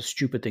saying it was a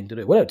stupid thing to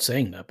do. Without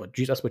saying that, but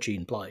that's what she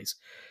implies.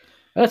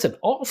 And that's an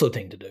awful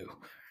thing to do.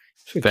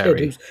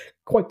 Very.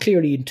 Quite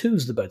clearly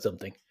enthused about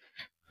something.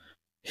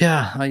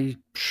 Yeah, I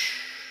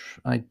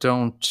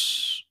don't.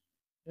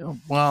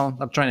 Well,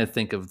 I'm trying to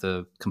think of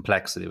the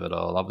complexity of it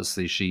all.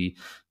 Obviously, she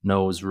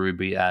knows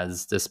Ruby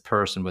as this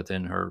person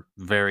within her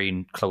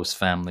very close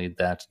family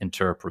that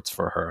interprets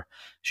for her.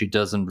 She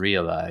doesn't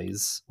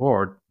realize,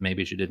 or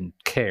maybe she didn't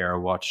care,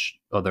 what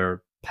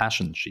other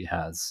passion she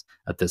has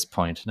at this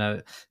point. Now,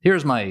 I'm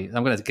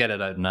going to get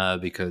it out now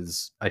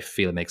because I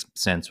feel it makes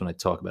sense when I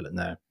talk about it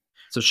now.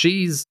 So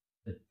she's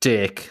a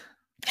dick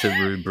to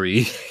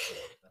Ruby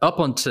up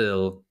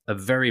until a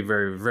very,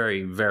 very,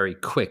 very, very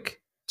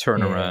quick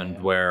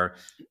turnaround where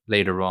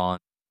later on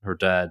her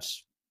dad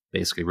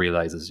basically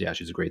realizes,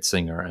 she's a great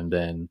singer, and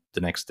then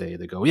the next day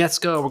they go, let's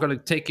go, we're going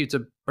to take you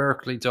to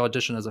Berkeley to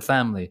audition as a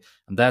family.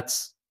 And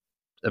that's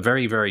a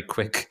very, very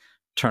quick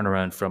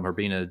turnaround from her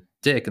being a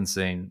dick and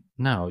saying,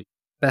 no,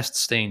 best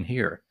staying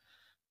here,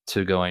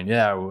 to going,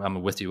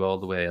 I'm with you all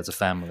the way as a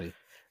family.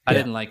 I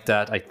didn't like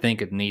that. I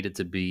think it needed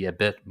to be a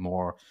bit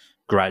more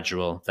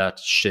gradual, that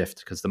shift,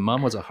 because the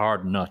mum was a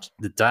hard nut.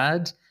 The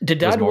dad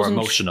was more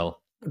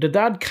emotional. The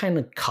dad kind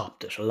of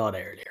copped it a lot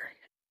earlier.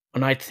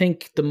 And I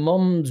think the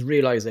mum's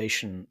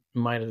realization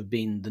might have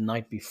been the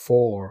night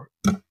before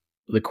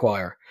the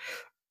choir,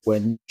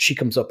 when she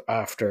comes up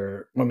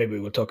after, well, maybe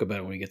we'll talk about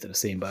it when we get to the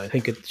scene, but I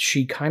think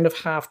she kind of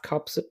half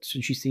cops it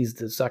when she sees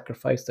the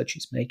sacrifice that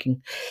she's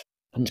making,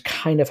 and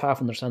kind of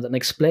half understands it and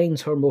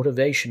explains her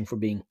motivation for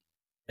being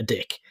a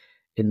dick,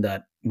 in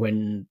that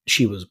when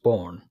she was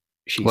born,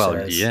 she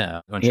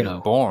says... when she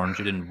was born,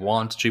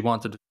 she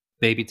wanted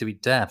baby to be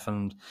deaf,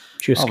 and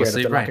she was scared of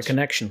the lack of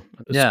connection.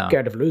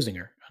 Scared of losing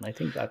her, and I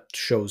think that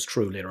shows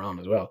true later on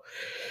as well.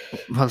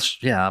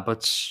 Well,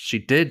 but she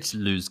did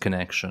lose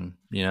connection,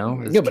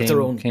 but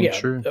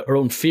her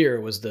own fear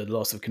was the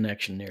loss of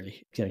connection.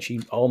 Nearly, she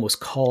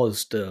almost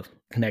caused the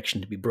connection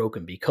to be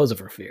broken because of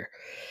her fear.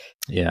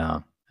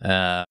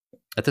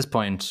 At this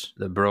point,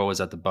 the bro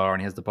is at the bar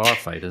and he has the bar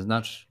fight, isn't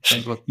that?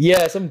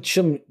 Yeah, some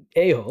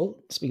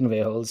a-hole, speaking of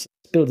a-holes,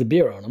 spilled the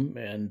beer on him,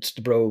 and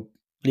the bro,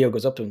 Leo,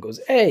 goes up to him and goes,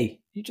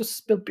 hey, you just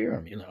spilled beer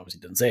on me. Obviously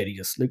didn't say it, he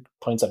just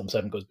points at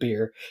himself and goes,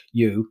 beer,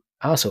 you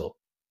asshole.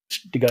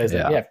 The guy's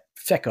like,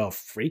 feck off,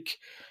 freak.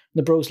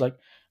 And the bro's like,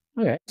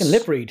 okay, I can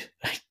lip read.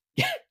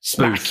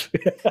 Smack.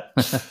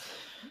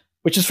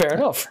 Which is fair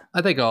enough.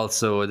 I think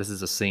also this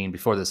is a scene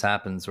before this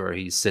happens where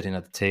he's sitting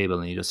at the table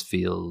and he just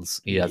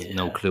feels he has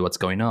no clue what's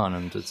going on.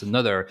 And it's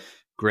another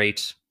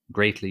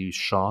greatly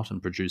shot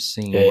and produced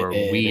scene where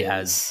we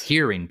as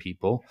hearing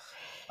people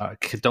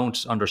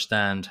don't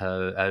understand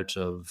how out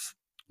of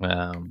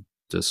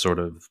the sort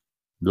of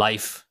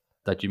life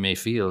that you may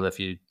feel if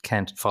you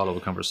can't follow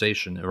a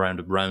conversation around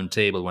a round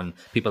table when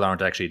people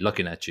aren't actually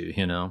looking at you,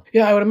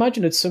 Yeah, I would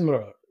imagine it's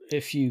similar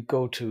if you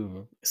go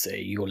to,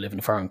 say, you go live in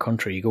a foreign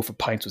country, you go for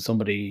pints with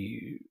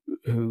somebody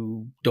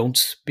who don't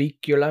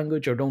speak your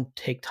language or don't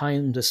take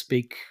time to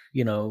speak,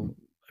 a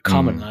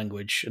common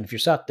language, and if you're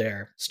sat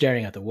there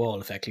staring at the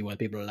wall effectively while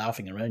people are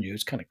laughing around you,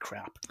 it's kind of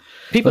crap.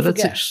 People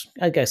forget,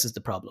 I guess, is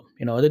the problem.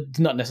 It's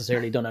not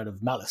necessarily done out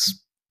of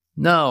malice.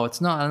 No, it's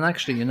not. And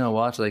actually, you know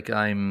what? Like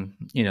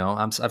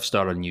I've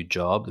started a new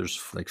job. There's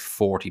like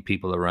 40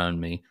 people around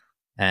me,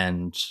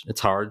 and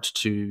it's hard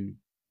to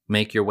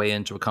make your way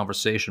into a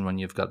conversation when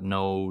you've got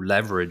no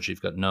leverage.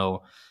 You've got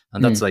no,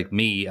 and that's like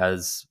me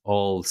as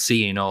all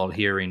seeing, all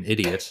hearing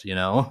idiot,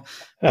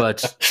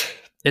 but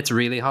it's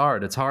really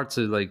hard. It's hard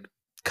to like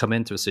come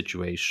into a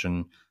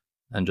situation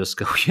and just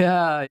go,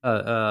 yeah,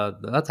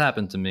 that's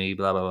happened to me,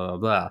 blah, blah, blah,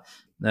 blah.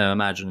 Now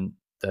imagine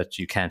that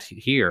you can't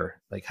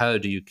hear. Like, how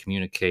do you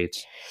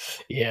communicate?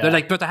 Yeah.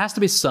 But there has to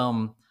be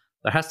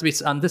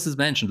and this is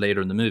mentioned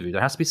later in the movie,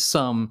 there has to be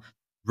some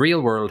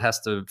real world has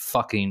to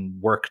fucking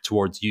work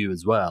towards you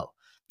as well.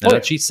 Now,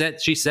 she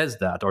says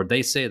that, or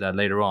they say that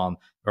later on,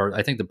 or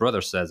I think the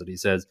brother says it. He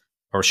says,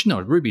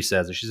 Ruby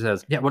says it. She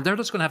says, yeah, well, they're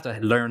just going to have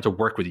to learn to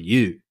work with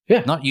you.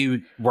 Yeah. Not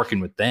you working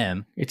with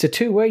them. It's a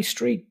two-way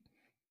street.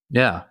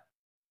 Yeah.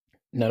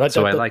 No,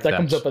 that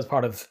comes up as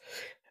part of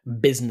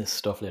business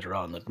stuff later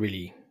on that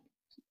really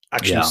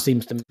actually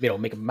seems to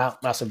make a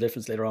massive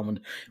difference later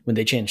on when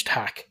they change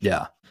tack.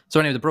 Yeah.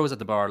 So anyway, the bro's at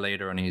the bar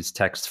later and he's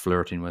text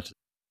flirting with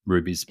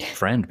Ruby's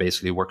friend,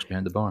 basically works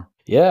behind the bar.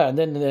 Yeah, and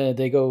then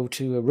they go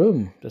to a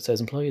room that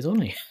says employees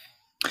only.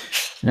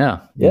 Yeah.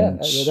 Yeah,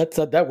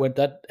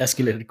 that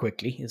escalated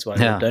quickly, is what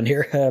I wrote down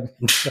here.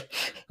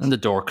 And the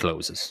door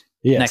closes.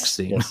 Yes, next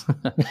scene.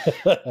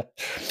 Yes.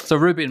 So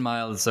Ruby and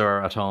Miles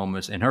are at home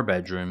in her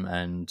bedroom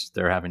and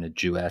they're having a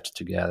duet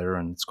together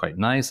and it's quite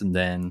nice. And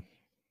then,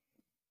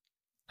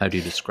 how do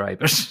you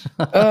describe it?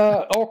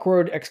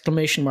 Awkward,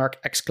 exclamation mark.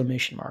 It's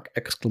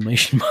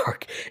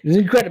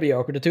incredibly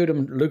awkward. The two of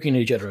them looking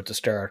at each other at the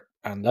start,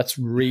 and that's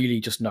really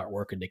just not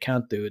working. They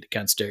can't do it. They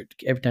can't stare.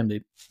 Every time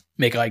they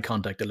make eye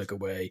contact, they look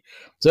away.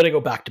 So they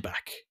go back to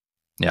back.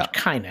 Yeah. Which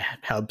kind of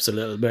helps a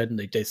little bit, and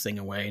they sing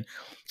away.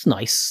 It's a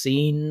nice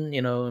scene,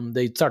 and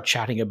they start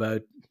chatting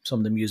about some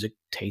of the music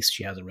taste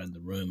she has around the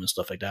room and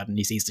stuff like that. And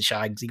he sees the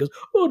Shags. He goes,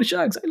 "Oh, the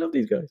Shags! I love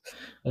these guys."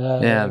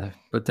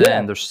 But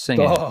then they're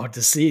singing. Oh,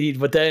 the scene!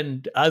 But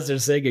then, as they're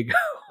singing,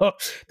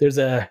 there's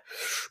a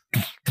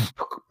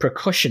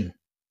percussion,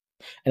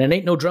 and it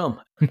ain't no drum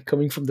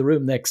coming from the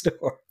room next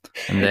door.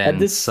 And then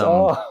this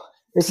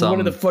is one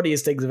of the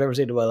funniest things I've ever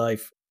seen in my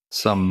life.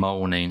 Some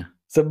moaning,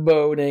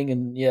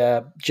 and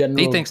general.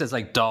 He thinks it's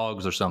like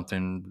dogs or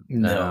something.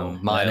 No,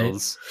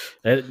 Miles.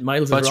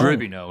 Miles, but is wrong.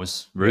 Ruby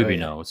knows. Ruby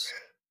knows.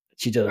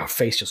 Her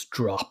face just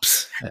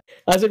drops,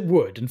 as it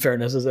would. In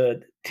fairness, as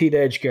a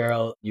teenage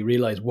girl, you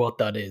realize what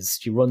that is.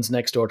 She runs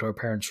next door to her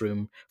parents'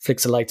 room,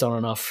 flicks the lights on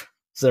and off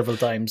several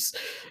times,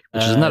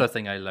 which is another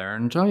thing I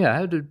learned. Oh yeah,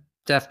 how do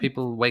deaf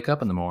people wake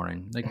up in the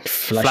morning? Like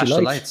flash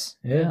the lights.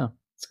 Yeah,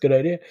 it's a good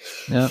idea.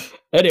 Yeah.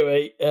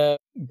 Anyway,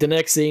 the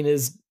next scene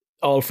is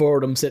all four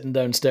of them sitting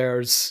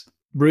downstairs.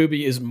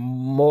 Ruby is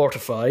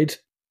mortified.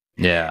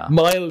 Yeah.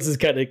 Miles is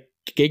kind of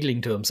giggling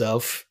to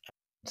himself.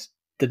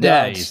 The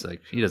dad, he's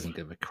like, he doesn't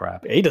give a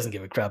crap. He doesn't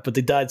give a crap, but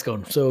the dad's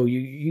going, "So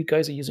you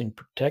guys are using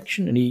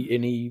protection?" And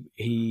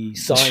he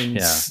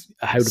signs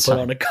how to put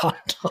on a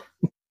condom.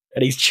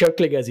 And he's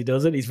chuckling as he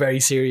does it. He's very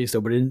serious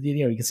though, but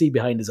you can see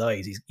behind his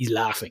eyes he's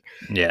laughing.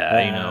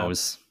 Yeah, he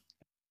knows.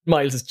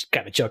 Miles is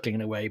kind of chuckling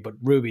in a way, but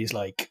Ruby's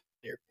like,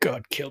 "Dear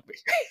God, kill me."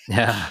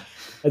 Yeah,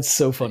 it's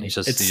so funny.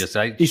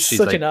 He's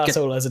such an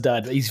asshole as a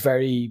dad. He's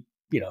very.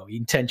 He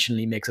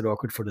intentionally makes it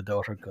awkward for the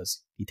daughter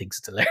because he thinks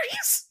it's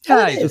hilarious.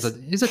 Yeah,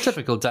 he's a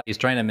typical dad. He's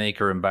trying to make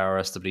her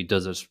embarrassed, but he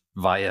does it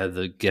via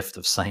the gift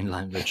of sign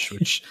language,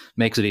 which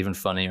makes it even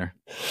funnier.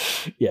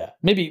 Yeah,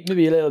 maybe a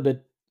little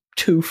bit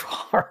too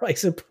far, I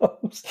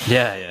suppose.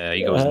 Yeah,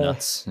 he goes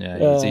nuts.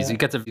 Yeah,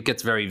 he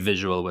gets very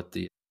visual with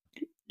the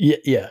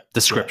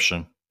description.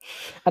 Yeah.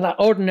 And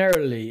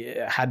ordinarily,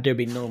 had there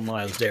been no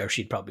Miles there,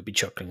 she'd probably be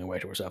chuckling away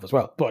to herself as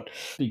well. But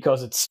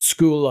because it's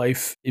school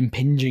life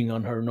impinging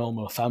on her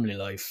normal family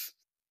life,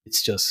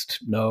 it's just,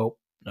 no,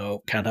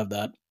 can't have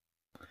that.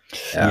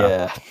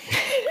 Yeah.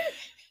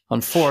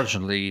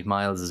 Unfortunately,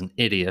 Miles is an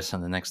idiot,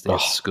 and the next day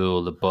at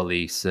school, the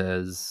bully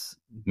starts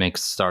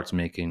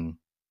making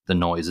the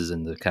noises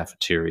in the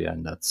cafeteria,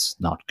 and that's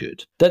not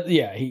good.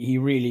 He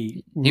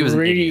really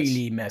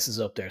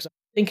messes up there. So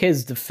I think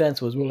his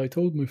defense was, well, I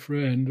told my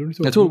friend.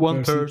 I told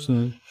one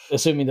person.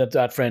 Assuming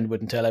that friend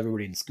wouldn't tell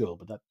everybody in school,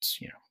 but that's,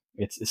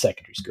 it's a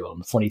secondary school.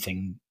 And the funny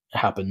thing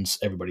happens,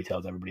 everybody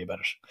tells everybody about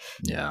it.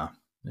 Yeah.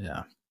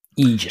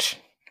 Egypt.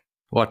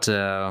 What,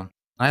 I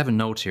have a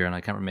note here and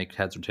I can't make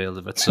heads or tails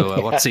of it.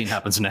 So what scene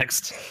happens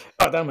next?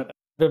 Oh, damn it.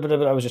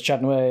 I was just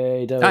chatting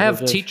away. I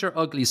have teacher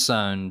ugly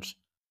sound.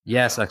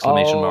 Yes,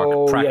 exclamation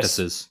mark.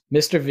 Practices.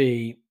 Yes. Mr.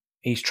 V.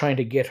 He's trying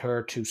to get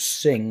her to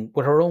sing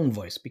with her own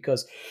voice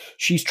because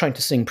she's trying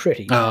to sing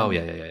pretty. Oh,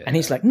 yeah. And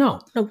he's like,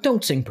 no,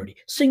 don't sing pretty.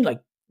 Sing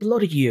like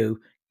bloody you.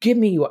 Give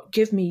me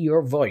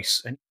your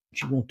voice. And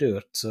she won't do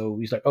it. So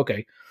he's like,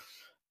 okay.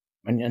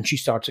 And she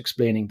starts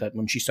explaining that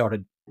when she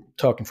started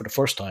talking for the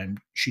first time,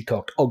 she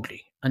talked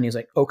ugly. And he's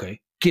like,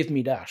 okay, give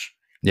me that.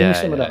 Give me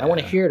some of that. I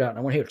want to hear that. I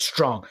want to hear it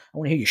strong. I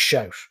want to hear you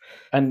shout.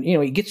 And,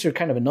 he gets her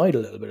kind of annoyed a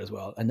little bit as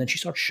well. And then she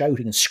starts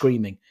shouting and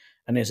screaming.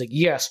 And he's like,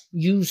 yes,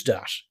 use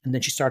that. And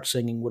then she starts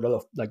singing with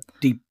a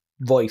deep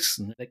voice.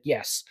 And like,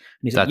 yes.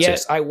 And he's like,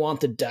 yes, I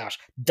wanted that.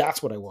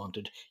 That's what I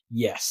wanted.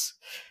 Yes.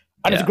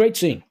 And it's a great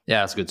scene.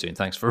 Yeah, it's a good scene.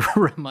 Thanks for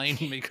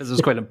reminding me because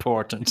it's quite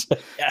important.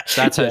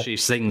 That's how she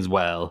sings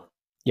well.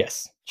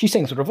 Yes. She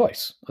sings with her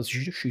voice, as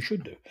she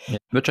should do. Yeah.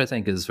 Which I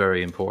think is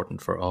very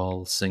important for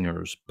all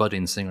singers,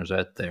 budding singers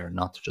out there,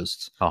 not to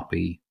just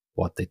copy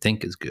what they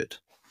think is good.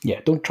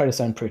 Yeah, don't try to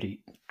sound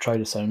pretty. Try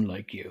to sound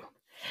like you.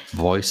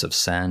 Voice of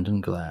sand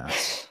and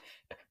glass.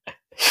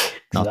 Exactly.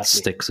 Not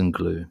sticks and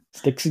glue.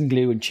 Sticks and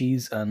glue and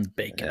cheese and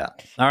bacon. Yeah.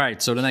 All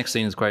right, so the next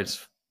scene is quite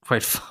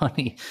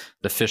funny.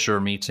 The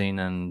Fisher meeting,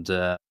 and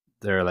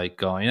they're like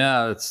going,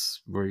 yeah,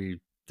 it's where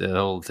the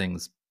whole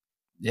thing's,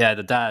 yeah,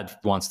 the dad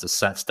wants to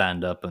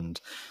stand up and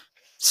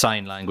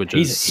sign language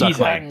is suck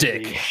my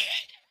dick.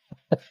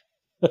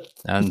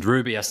 And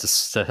Ruby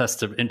has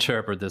to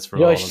interpret this for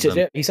all of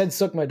them. He said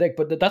suck my dick,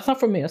 but that's not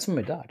from me, that's from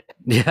my dad.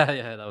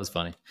 Yeah, that was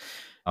funny.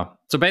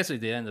 So basically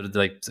the end of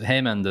it,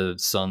 him and the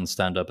son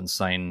stand up and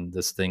sign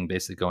this thing,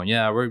 basically going,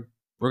 yeah, we're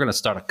going to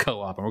start a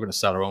co-op and we're going to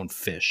sell our own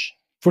fish.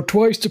 For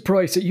twice the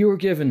price that you were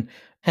given.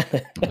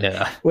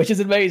 Yeah. Which is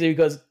amazing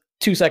because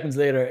 2 seconds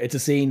later, it's a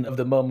scene of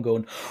the mum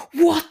going,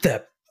 what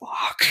the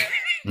fuck?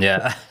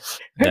 Yeah.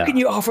 How can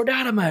you offer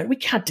that amount? We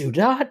can't do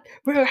that.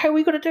 How are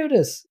we going to do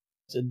this?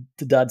 So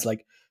the dad's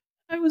like,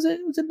 it was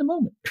in the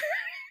moment.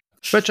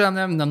 But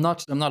I'm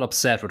not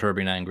upset with her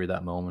being angry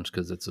that moment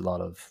because it's a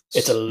lot of work.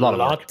 It's a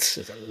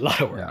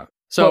lot of work. Yeah.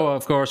 So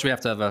of course we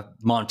have to have a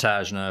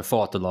montage now. I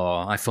fought the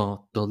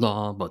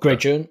law, but great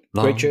tune.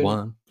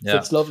 Won. Yeah.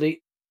 It's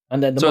lovely.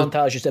 And then the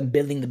montage is them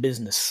building the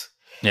business.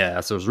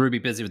 Yeah, so it's Ruby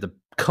busy with the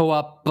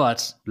co-op,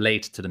 but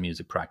late to the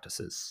music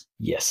practices.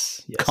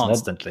 Yes.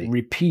 Constantly.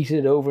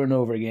 Repeated over and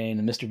over again,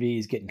 and Mr. V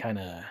is getting kind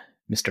of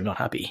Mr. Not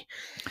Happy.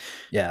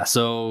 Yeah,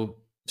 so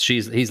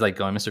he's like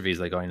going, Mr. V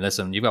is like going,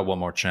 listen, you've got one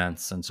more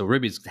chance. And so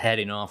Ruby's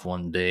heading off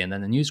one day, and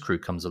then the news crew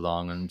comes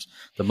along, and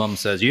the mum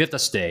says, you have to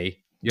stay.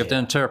 You have to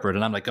interpret.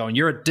 And I'm like going,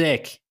 you're a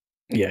dick.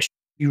 Yeah,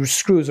 he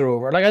screws her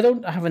over. Like, I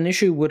don't have an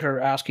issue with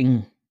her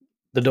asking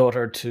the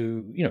daughter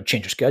to,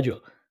 change her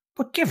schedule,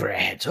 but give her a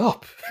heads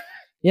up.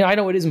 I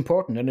know it is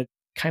important and it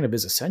kind of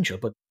is essential,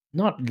 but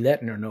not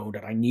letting her know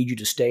that I need you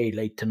to stay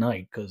late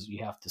tonight because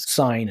you have to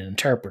sign and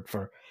interpret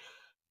for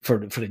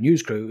the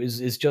news crew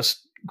is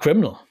just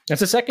criminal. That's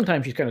the second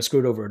time she's kind of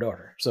screwed over her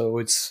daughter. So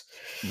it's...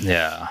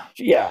 Yeah.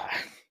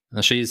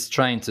 And she's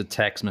trying to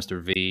text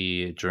Mr.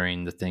 V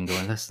during the thing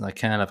going, listen, I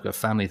can't, I've got a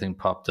family thing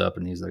popped up.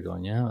 And he's like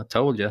going, yeah, I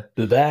told you.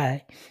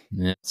 Bye-bye.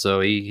 Yeah.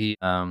 So she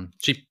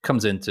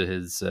comes into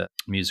his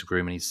music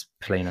room and he's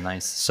playing a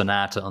nice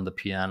sonata on the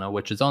piano,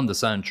 which is on the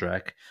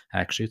soundtrack.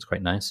 Actually, it's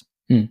quite nice.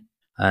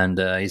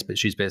 And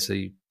she's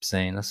basically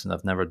saying, listen,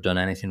 I've never done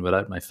anything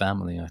without my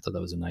family. I thought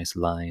that was a nice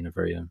line, a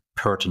very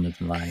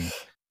pertinent line.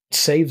 It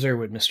saves her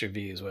with Mr.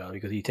 V as well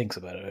because he thinks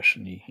about it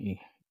and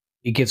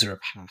he gives her a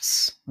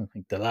pass. I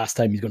think the last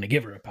time he's going to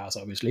give her a pass,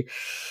 obviously.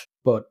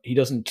 But he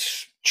doesn't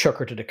chuck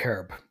her to the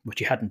curb, which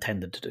he had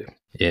intended to do.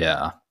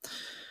 Yeah.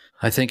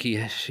 I think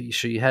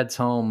she heads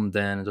home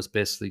then and just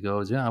basically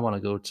goes, yeah, I want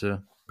to go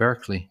to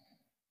Berkeley.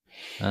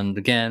 And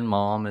again,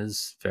 Mom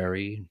is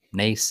very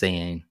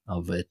naysaying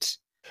of it.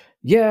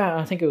 Yeah,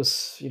 I think it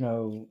was,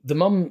 the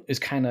mum is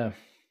kind of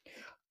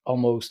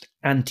almost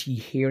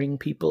anti-hearing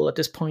people at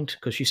this point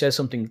because she says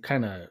something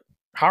kind of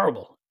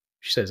horrible.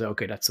 She says,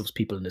 okay, that's those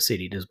people in the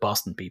city, those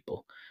Boston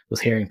people,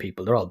 those hearing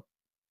people. They're all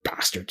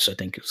bastards, I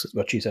think is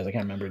what she says. I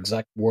can't remember the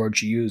exact word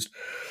she used.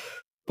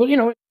 But,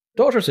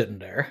 daughter's sitting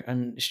there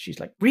and she's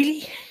like,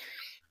 really?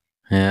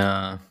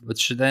 Yeah. But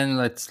then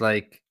it's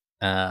like...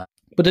 But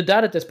the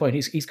dad at this point,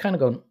 he's kind of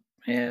going,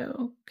 yeah,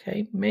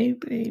 okay,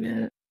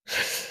 maybe.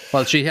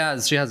 Well, she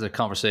has a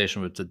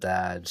conversation with the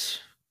dad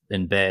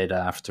in bed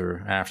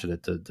after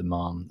the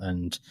mom.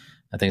 And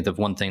I think the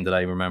one thing that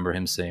I remember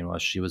him saying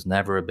was she was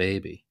never a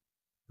baby.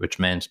 Which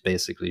meant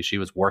basically she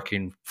was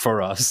working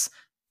for us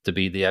to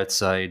be the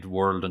outside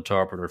world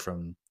interpreter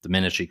from the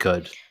minute she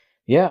could.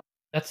 Yeah,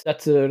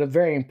 that's a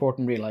very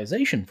important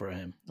realization for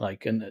him.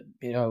 Like, and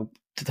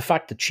the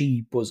fact that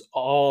she was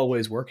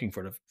always working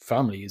for the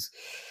family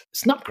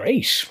it's not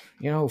great.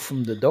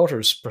 From the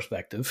daughter's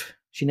perspective,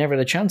 she never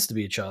had a chance to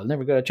be a child,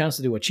 never got a chance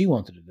to do what she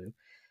wanted to do.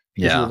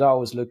 She was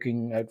always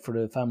looking out for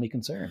the family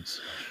concerns.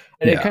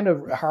 And it kind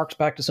of harks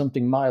back to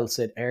something Miles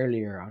said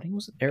earlier. I think it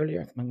was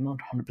earlier. I'm not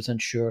 100%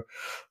 sure.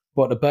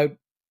 But about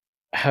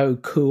how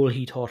cool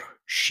he thought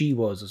she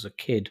was as a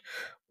kid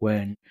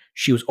when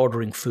she was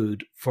ordering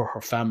food for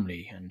her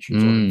family. And she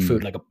was ordering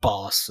food like a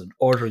boss and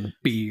ordering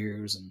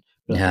beers and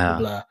blah, blah,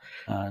 blah.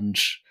 And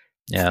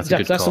that's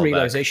the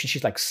realization.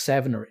 She's like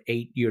 7 or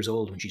 8 years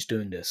old when she's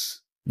doing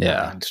this.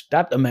 Yeah. And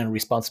that amount of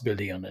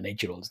responsibility on an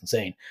 8-year-old is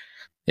insane.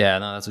 Yeah,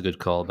 no, that's a good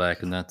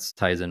callback, and that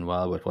ties in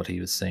well with what he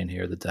was saying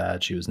here. The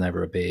dad, she was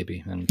never a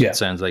baby, and it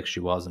sounds like she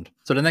wasn't.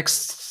 So the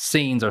next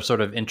scenes are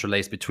sort of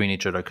interlaced between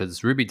each other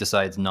because Ruby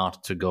decides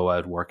not to go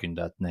out working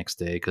that next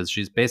day because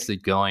she's basically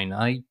going,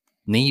 I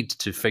need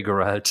to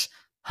figure out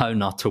how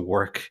not to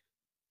work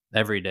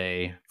every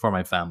day for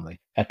my family.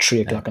 At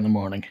 3 o'clock in the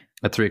morning.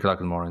 At 3 o'clock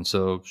in the morning.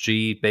 So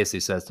she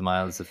basically says to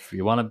Miles, if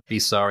you want to be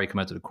sorry, come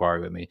out to the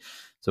quarry with me.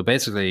 So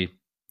basically,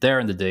 they're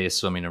in the day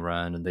swimming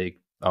around and they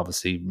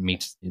obviously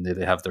meet,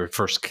 they have their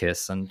first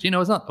kiss. And,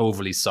 it's not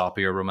overly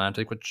soppy or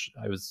romantic, which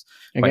I was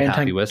quite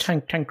happy with.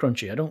 Tank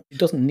Crunchy. It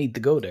doesn't need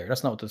to go there.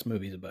 That's not what this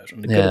movie's about.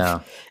 And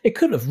it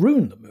could have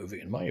ruined the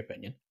movie, in my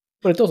opinion.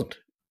 But it doesn't.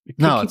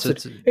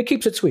 It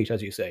keeps it sweet,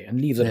 as you say, and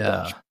leaves it at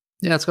that.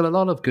 Yeah, it's got a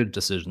lot of good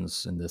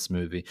decisions in this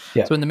movie.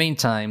 Yeah. So in the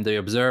meantime, the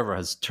observer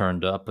has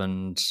turned up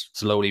and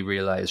slowly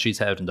realized she's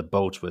out in the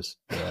boat with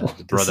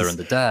the brother and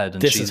the dad.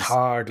 And this is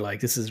hard. Like,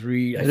 this is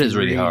really... It is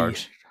really hard.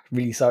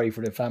 Really sorry for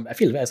the family. I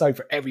feel sorry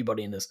for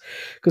everybody in this.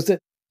 Because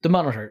the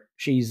monitor,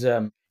 she's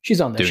on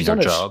there. Doing her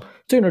job.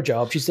 Doing her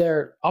job. She's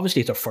there.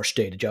 Obviously, it's her first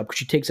day of the job because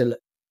she takes a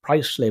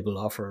price label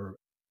off her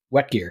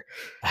wet gear.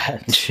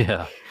 And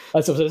yeah.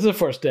 So this is the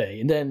first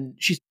day. And then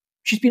she's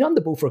been on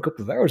the boat for a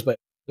couple of hours by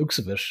the looks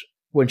of it.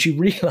 When she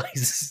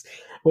realizes,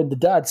 when the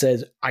dad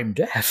says, I'm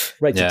deaf,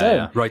 writes it down.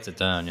 Yeah, writes it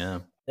down, yeah.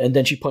 And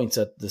then she points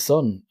at the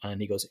son and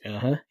he goes,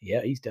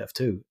 yeah, he's deaf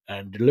too.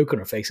 And the look on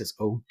her face is,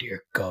 oh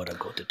dear God, I'm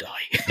going to die.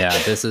 Yeah,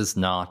 this is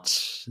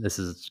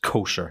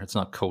kosher. It's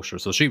not kosher.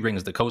 So she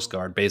rings the Coast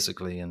Guard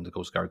basically, and the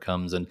Coast Guard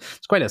comes, and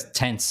it's quite a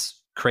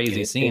tense,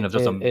 crazy scene of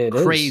just a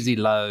crazy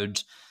loud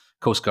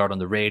Coast Guard on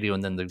the radio,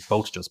 and then the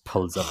boat just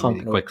pulls up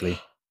really quickly.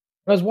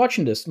 When I was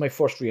watching this, my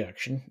first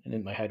reaction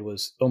in my head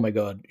was, oh my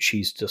God,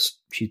 she's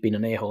been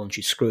an a-hole and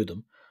she screwed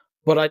them.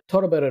 But I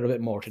thought about it a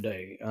bit more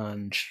today,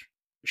 and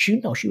she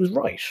was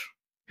right.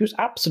 She was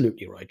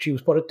absolutely right. She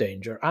was put at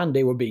danger, and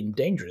they were being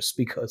dangerous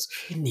because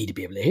you need to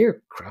be able to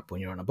hear crap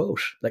when you're on a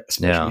boat, like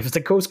especially if it's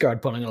the Coast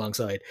Guard pulling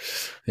alongside.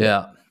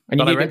 Yeah.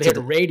 And you need to hear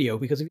the radio,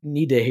 because if you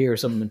need to hear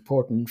some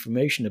important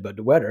information about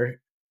the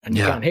weather and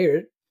you can't hear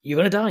it, you're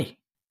going to die.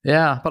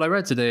 Yeah, but I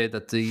read today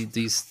that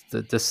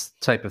this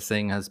type of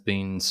thing has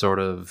been sort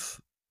of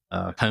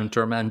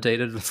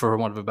counter-mandated, for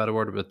want of a better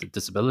word, with the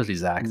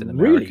Disabilities Act in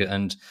America. Really?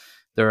 And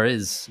there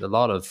is a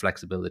lot of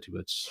flexibility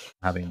with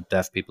having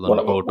deaf people on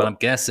a boat, but I'm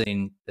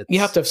guessing you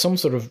have to have some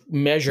sort of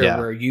measure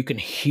where you can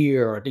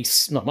hear, or at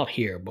least not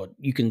hear, but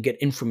you can get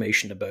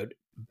information about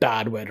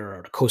bad weather,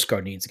 or the Coast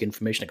Guard needs to get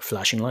information like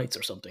flashing lights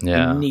or something.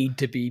 Yeah. You need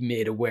to be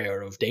made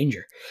aware of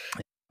danger.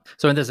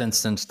 So in this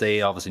instance,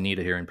 they obviously need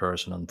a hearing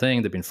person on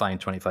thing. They've been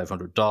fined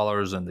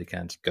 $2,500 and they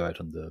can't go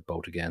out on the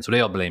boat again. So they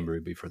all blame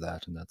Ruby for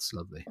that, and that's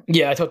lovely.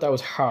 Yeah, I thought that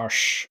was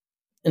harsh.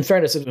 In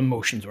fairness, the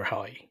emotions were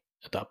high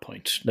at that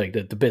point. Like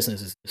the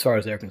business, is, as far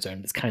as they're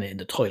concerned, it's kind of in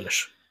the toilet.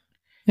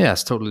 Yeah,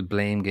 it's totally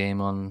blame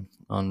game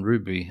on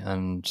Ruby,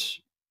 and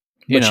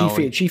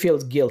she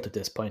feels guilt at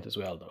this point as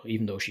well, though.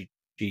 Even though she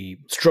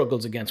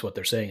struggles against what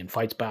they're saying and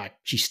fights back,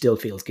 she still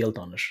feels guilt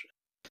on it,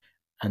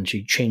 and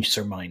she changes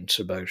her mind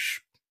about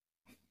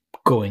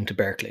going to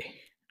Berkeley.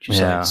 She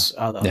says,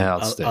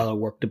 I'll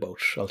work the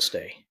boat. I'll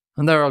stay.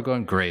 And they're all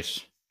going,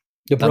 great.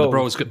 The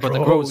bro's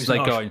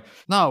like going,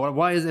 no,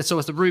 why is it? So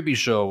it's the Ruby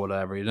show,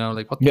 whatever,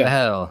 like, what the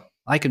hell?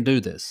 I can do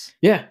this.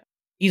 Yeah.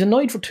 He's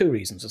annoyed for two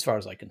reasons, as far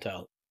as I can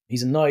tell.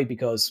 He's annoyed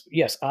because,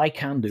 yes, I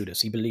can do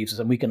this. He believes this,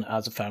 and we can,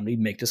 as a family,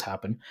 make this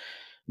happen.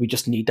 We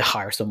just need to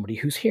hire somebody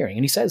who's hearing.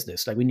 And he says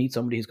this, like, we need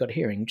somebody who's got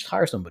hearing. Just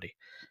hire somebody.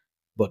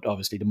 But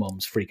obviously the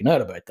mum's freaking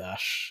out about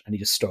that, and he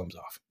just storms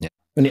off. Yeah.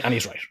 And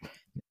he's right.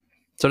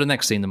 So the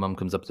next scene, the mum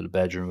comes up to the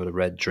bedroom with a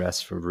red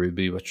dress for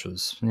Ruby, which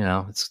was,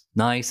 it's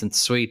nice and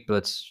sweet,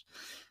 but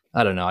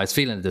I don't know. I was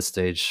feeling at this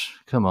stage,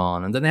 come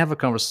on. And then they have a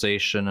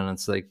conversation, and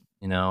it's like,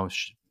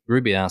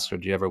 Ruby asks her,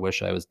 do you ever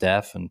wish I was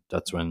deaf? And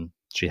that's when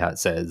she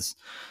says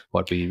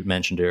what we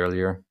mentioned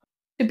earlier.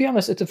 To be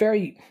honest, it's a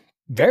very,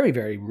 very,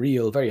 very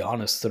real, very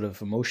honest sort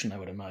of emotion, I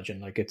would imagine.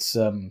 Like, it's,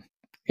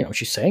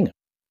 she's saying it.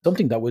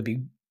 Something that would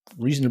be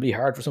reasonably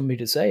hard for somebody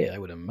to say, I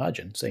would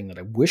imagine, saying that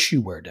I wish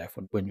you were deaf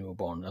when you were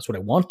born. That's what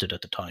I wanted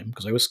at the time,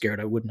 because I was scared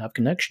I wouldn't have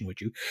connection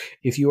with you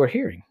if you were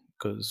hearing,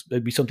 because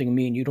there'd be something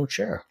me and you don't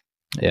share.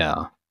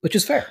 Yeah. Which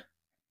is fair.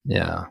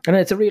 Yeah. And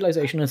it's a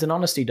realization, it's an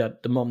honesty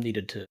that the mum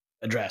needed to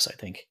address, I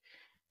think.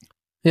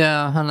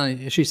 Yeah,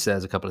 and she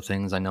says a couple of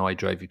things. I know I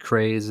drive you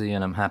crazy,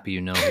 and I'm happy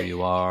you know who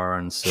you are,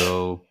 and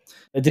so...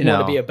 I didn't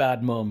want to be a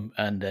bad mum,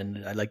 and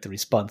then I like the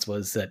response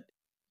was that,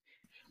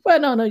 well,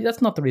 no,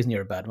 that's not the reason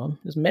you're a bad mom.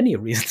 There's many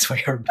reasons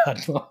why you're a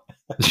bad mom.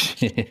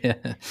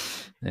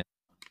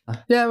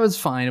 Yeah, it was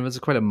fine. It was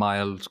quite a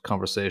mild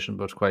conversation,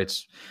 but quite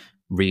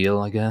real,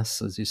 I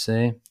guess, as you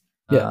say.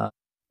 Yeah.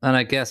 And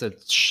I guess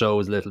it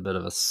shows a little bit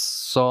of a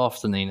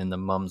softening in the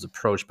mum's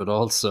approach, but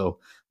also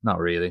not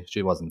really.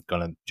 She wasn't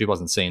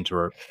saying to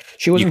her,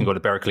 you can go to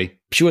Berkeley.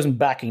 She wasn't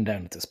backing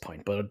down at this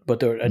point, but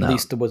there, at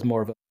least there was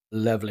more of a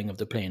leveling of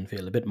the playing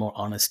field, a bit more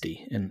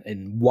honesty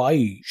in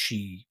why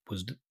she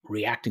was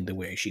reacting the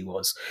way she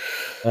was.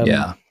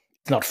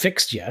 It's not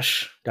fixed yet.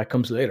 That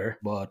comes later,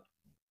 but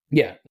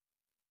yeah.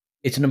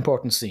 it's an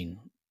important scene.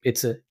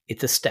 It's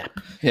a step.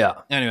 Yeah.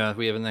 Anyway,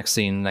 we have a next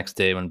scene next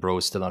day when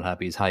Bro's still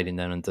unhappy. He's hiding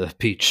down in the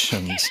beach,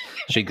 and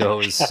she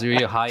goes, "Are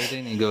you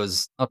hiding?" He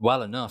goes, "Not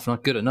well enough,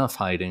 not good enough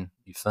hiding.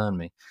 You found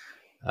me."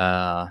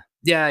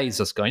 Yeah, he's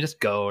just going, just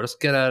go,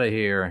 just get out of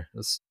here,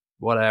 just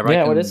whatever.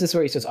 Yeah, this is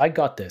where he says, "I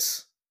got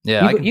this.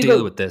 Yeah, I can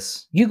deal with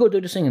this. You go do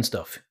the singing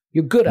stuff.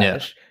 You're good at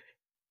it.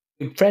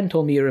 Your friend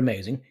told me you're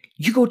amazing.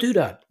 You go do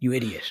that, you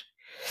idiot."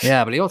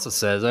 Yeah, but he also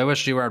says, "I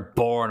wish you weren't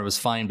born. It was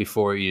fine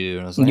before you."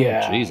 And I was like,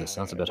 "Oh, Jesus,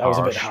 that's a bit harsh."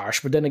 That was a bit harsh,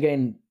 but then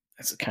again,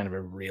 it's kind of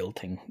a real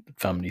thing that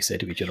families say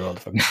to each other all the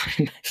fucking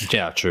time.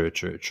 Yeah, true.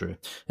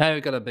 Now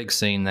we've got a big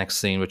scene, next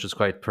scene, which is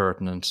quite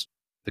pertinent.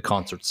 The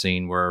concert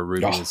scene where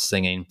Ruby is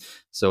singing.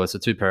 So it's the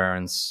two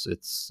parents.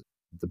 It's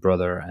the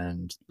brother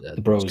and the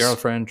bro's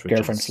girlfriend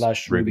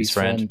 / Ruby's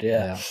friend.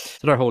 Yeah.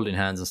 So they're holding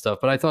hands and stuff.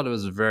 But I thought it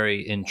was a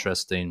very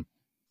interesting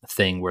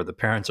thing where the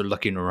parents are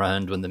looking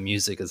around when the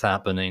music is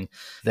happening.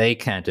 They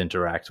can't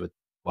interact with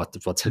what's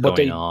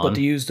going on. But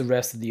they use the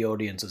rest of the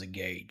audience as a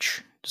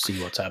gauge to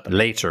see what's happening.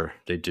 Later,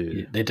 they do.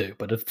 Yeah, they do.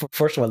 But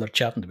first of all, they're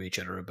chatting to each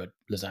other about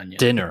lasagna.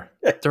 Dinner.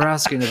 They're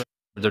asking about...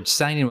 They're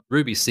singing.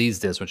 Ruby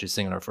sees this when she's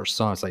singing her first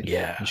song. It's like,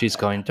 and she's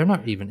going, they're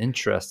not even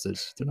interested.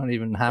 They're not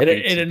even happy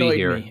to be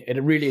here.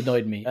 It really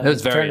annoyed me. It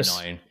was very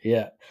annoying.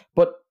 Yeah.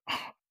 But I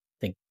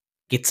think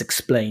it's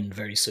explained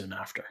very soon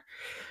after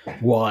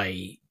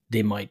why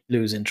they might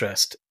lose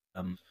interest.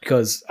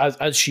 Because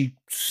as she's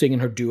singing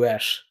her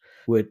duet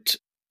with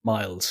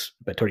Miles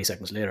about 30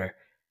 seconds later,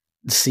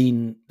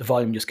 the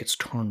volume just gets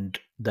turned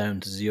down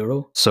to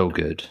 0. So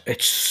good.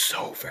 It's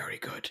so very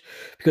good.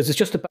 Because it's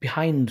just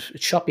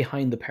it's shot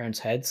behind the parents'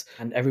 heads,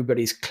 and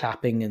everybody's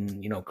clapping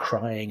and,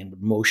 crying and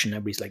with emotion.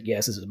 Everybody's like,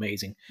 yes, this is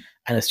amazing.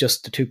 And it's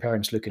just the two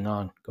parents looking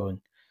on,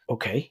 going,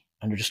 okay.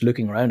 And they're just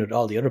looking around at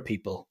all the other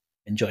people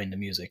enjoying the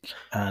music.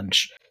 And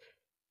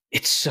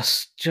it's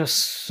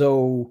just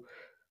so...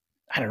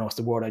 I don't know what's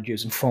the word I'd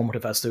use,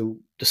 informative as to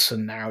the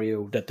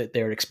scenario that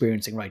they're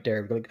experiencing right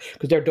there.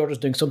 Because their daughter's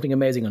doing something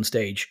amazing on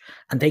stage,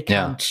 and they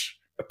can't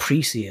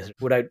appreciate it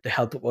without the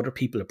help of other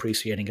people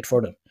appreciating it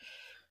for them.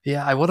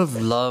 Yeah, I would have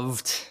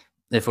loved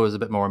if it was a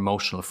bit more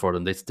emotional for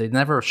them. They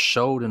never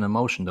showed an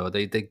emotion, though.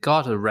 They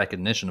got a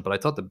recognition, but I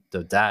thought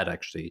the dad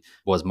actually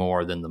was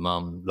more than the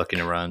mum looking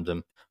around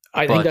him.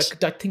 I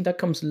think that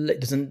comes...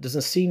 There's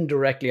a scene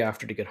directly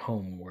after they get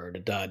home where the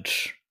dad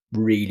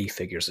really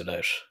figures it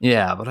out.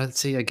 Yeah, but I'd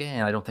say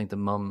again, I don't think the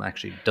mum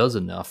actually does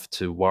enough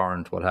to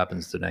warrant what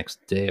happens the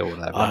next day or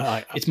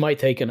whatever. It's my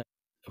take on it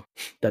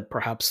that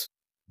perhaps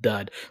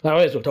dad... I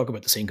might as well talk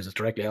about the scene because it's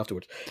directly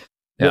afterwards.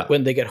 Yeah.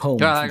 When they get home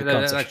from the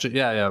concert. Actually,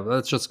 yeah.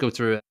 Let's just go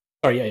through it.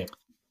 Oh, yeah.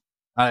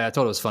 I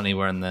thought it was funny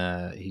when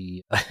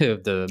the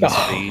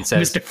Mr. V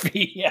says... Mr.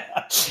 V,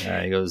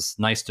 yeah. He goes,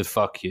 "Nice to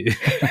fuck you."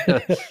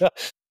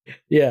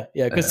 Yeah,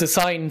 because the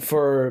sign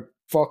for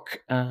fuck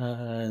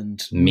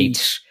and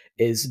meat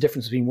is the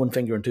difference between one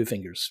finger and two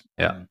fingers.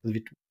 Yeah.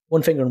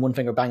 One finger and one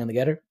finger banging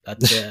together.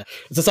 That's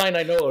it's a sign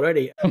I know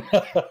already.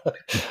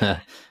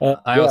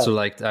 I also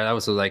liked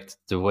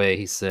the way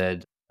he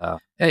said,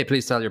 "Hey,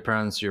 please tell your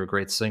parents you're a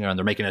great singer and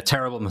they're making a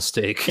terrible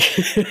mistake."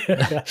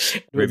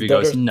 Ruby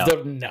goes, "No,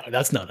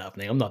 that's not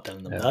happening. I'm not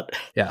telling them that."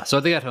 Yeah. So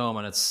they get home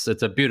and it's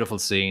a beautiful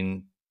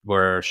scene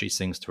where she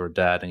sings to her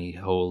dad and he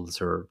holds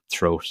her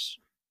throat.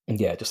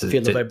 Yeah, just to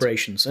feel the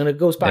vibrations, and it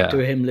goes back to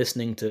him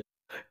listening to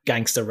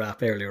gangster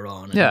rap earlier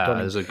on.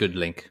 There's a good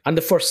link. And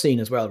the first scene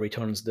as well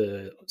returns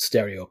the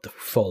stereo up to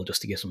full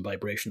just to get some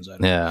vibrations out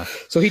of it. Yeah.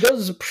 So he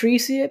does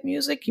appreciate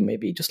music. He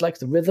maybe just likes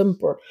the rhythm,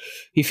 but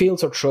he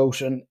feels her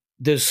throat, and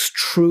there's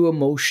true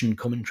emotion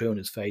coming through in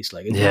his face.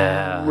 Like,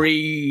 it's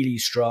really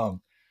strong.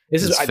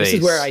 This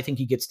is where I think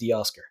he gets the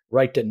Oscar,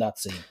 right in that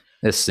scene.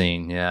 This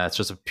scene, it's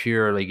just a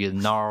purely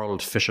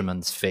gnarled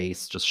fisherman's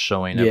face just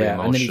showing every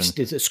emotion. And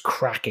then it's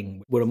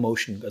cracking with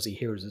emotion as he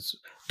hears his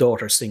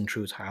daughter sing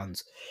through his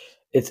hands.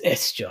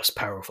 It's just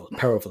powerful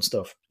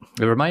stuff.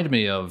 It reminded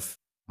me of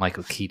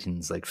Michael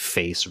Keaton's like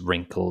face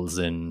wrinkles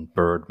in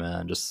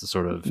Birdman, just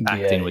sort of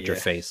acting with your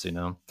face,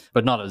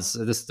 But not as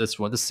this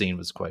scene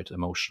was quite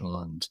emotional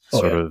and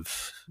sort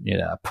of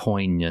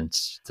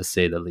poignant to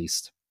say the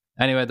least.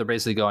 Anyway, they're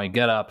basically going,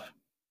 "Get up.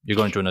 You're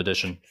going to an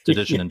audition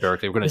in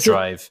Berkeley. We're going to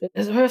drive."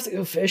 Is it have to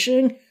go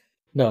fishing?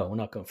 No, we're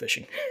not going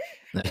fishing.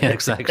 Yeah,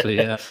 exactly.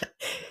 Yeah.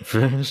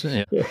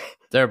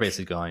 They're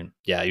basically going,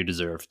 "Yeah, you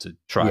deserve to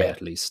try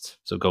at least.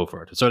 So go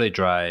for it." So they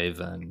drive,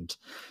 and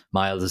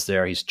Miles is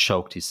there. He's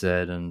choked, he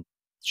said, and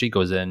she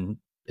goes in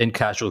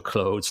casual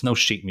clothes, no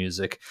sheet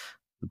music.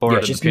 The board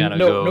and the piano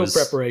goes.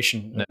 No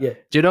preparation. Yeah.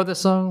 Do you know this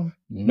song?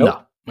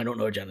 Nope. No, I don't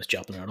know Janis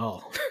Joplin at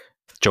all.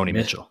 Joni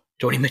Mitchell.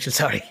 Joni Mitchell,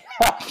 sorry.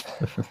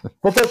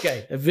 But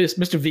okay,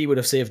 Mr. V would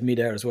have saved me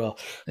there as well.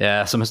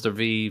 Yeah, so Mr.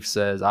 V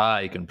says,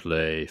 "I can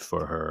play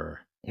for her."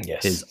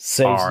 Yes,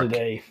 saves the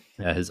day.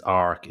 Yeah, his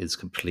arc is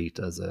complete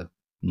as a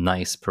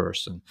nice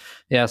person.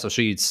 Yeah, so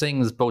she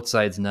sings both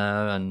sides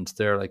now, and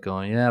they're like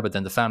going, "Yeah," but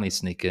then the family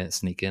sneak in,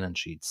 and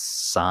she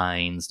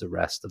signs the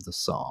rest of the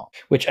song,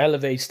 which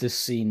elevates this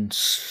scene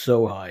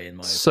so high in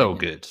my opinion. So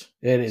good.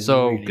 It is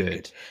so really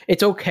good.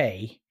 It's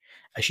okay.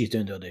 as she's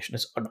doing the audition.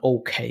 It's an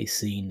okay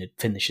scene. It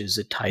finishes,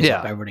 it ties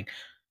up everything.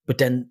 But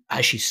then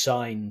as she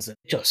signs,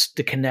 just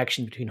the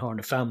connection between her and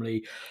the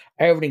family,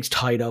 everything's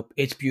tied up.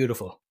 It's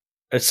beautiful.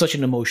 It's such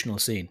an emotional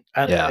scene.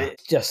 And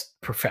it's just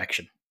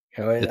perfection.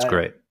 It's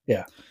great.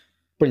 Yeah.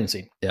 Brilliant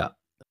scene. Yeah.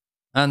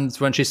 And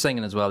when she's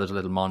singing as well, there's a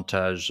little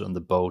montage on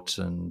the boat,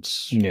 and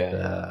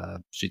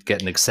she's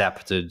getting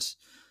accepted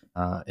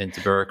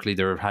into Berkeley.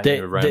 They're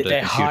hanging around a computer.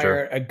 They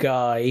hire a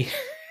guy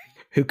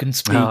who can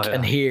speak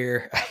and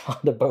hear on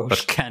the boat.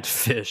 But can't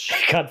fish.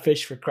 Can't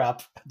fish for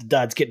crap. The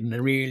dad's getting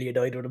really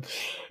annoyed with him.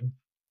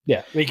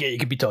 Yeah, you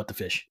could be taught to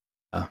fish.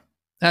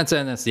 And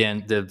then that's the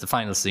end. The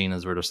final scene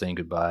is where they're saying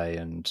goodbye,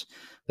 and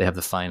they have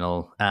the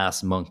final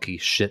ass monkey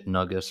shit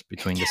nugget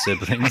between the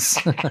siblings.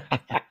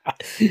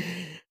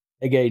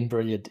 Again,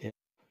 brilliant.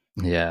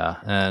 Yeah,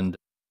 and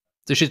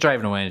so she's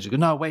driving away, and she goes,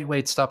 "No,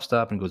 wait,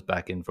 stop," and goes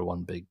back in for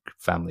one big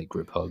family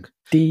group hug.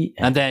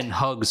 And then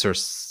hugs her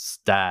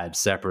dad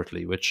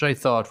separately, which I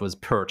thought was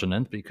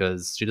pertinent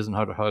because she doesn't know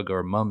how to hug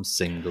her mum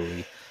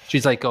singly.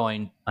 She's like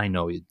going, "I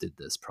know you did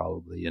this,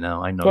 probably.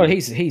 I know." Well,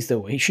 he's the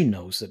way. She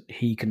knows that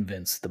he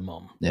convinced the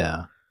mum.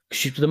 Yeah,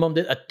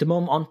 the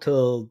mum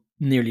until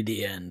nearly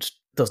the end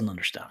doesn't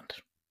understand.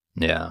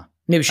 Yeah,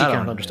 maybe she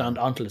can't understand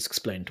until it's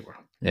explained to her.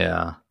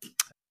 Yeah.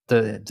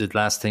 The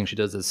last thing she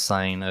does is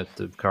sign out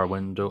the car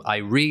window. "I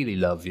really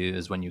love you"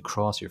 is when you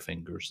cross your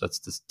fingers. That's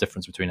the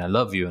difference between "I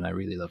love you" and "I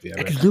really love you."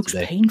 It looks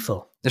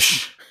painful.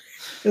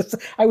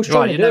 I was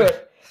trying to do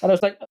it, and I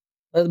was like,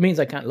 that means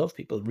I can't love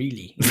people,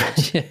 really.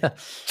 Yeah.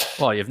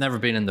 Well, you've never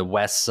been in the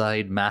West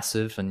Side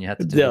Massive, and you had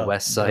to do the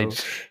West Side. No.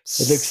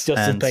 It looks just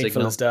as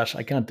painful as that.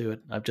 I can't do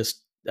it.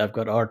 I've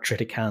got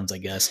arthritic hands, I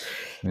guess.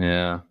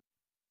 Yeah.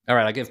 All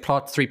right, I give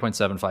plot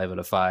 3.75 out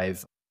of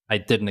 5. I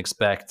didn't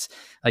expect.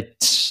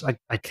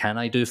 Can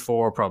I do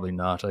 4? Probably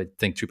not. I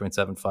think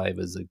 3.75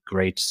 is a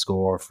great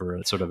score for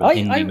a sort of an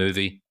indie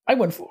movie. I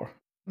went 4.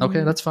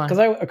 Okay, that's fine.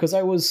 Because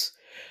I was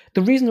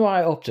the reason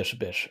why I upped it a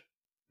bit,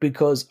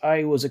 because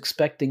I was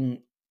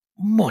expecting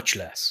much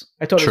less.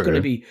 I thought it was going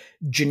to be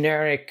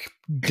generic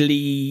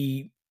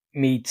Glee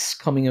meets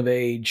coming of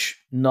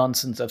age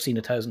nonsense I've seen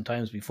 1,000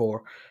 times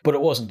before, but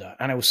it wasn't that,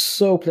 and I was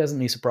so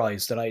pleasantly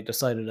surprised that I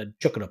decided I'd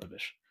chuck it up a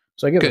bit.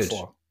 So I give it a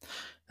 4.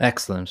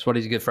 Excellent. What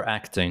did you give for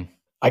acting?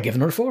 I give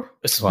another 4.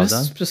 Well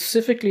done.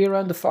 Specifically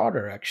around the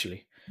father,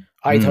 actually.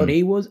 I thought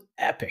he was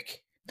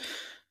epic.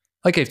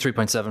 I gave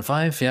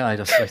 3.75. Yeah,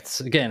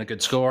 it's again a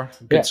good score.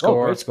 Good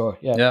score. Great score.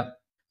 Yeah.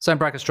 Sound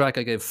Brackets track,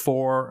 I gave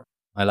 4.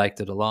 I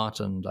liked it a lot,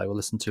 and I will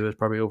listen to it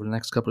probably over the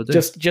next couple of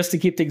days. Just to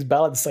keep things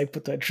balanced, I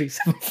put down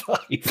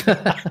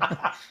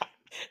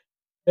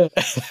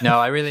 3.75. No,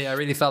 I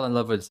really fell in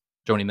love with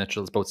Joni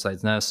Mitchell's Both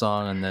Sides Now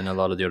song, and then a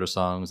lot of the other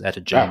songs.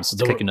 Etta James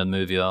kicking the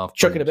movie off.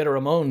 Chucking a bit of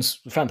Ramones.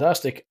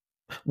 Fantastic.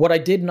 What I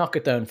did knock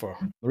it down for,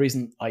 the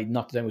reason I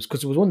knocked it down was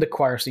because it was one of the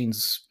choir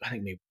scenes, I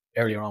think maybe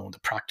earlier on when they're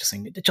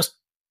practicing. It just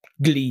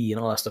Glee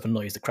and all that stuff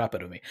annoys the crap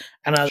out of me.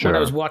 And when I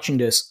was watching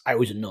this, I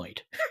was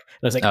annoyed.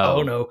 And I was like,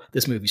 oh no,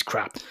 this movie's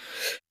crap.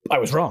 I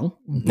was wrong.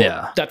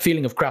 But that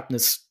feeling of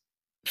crapness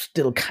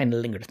still kind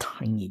of lingered a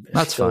tiny bit.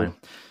 That's fine.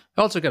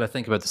 I also got to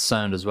think about the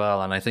sound as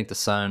well, and I think the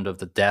sound of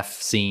the deaf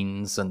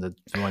scenes and the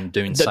one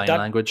doing sign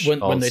language.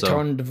 When they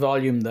turned the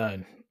volume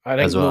down, I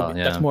think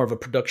that's more of a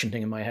production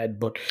thing in my head,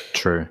 but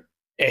true.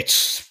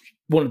 It's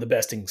one of the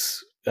best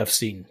things I've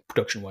seen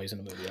production-wise in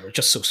a movie ever. It's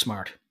just so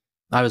smart.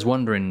 I was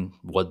wondering,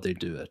 would they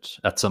do it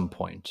at some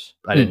point?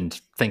 I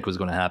didn't think it was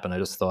going to happen. I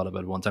just thought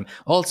about it one time.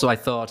 Also, I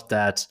thought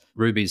that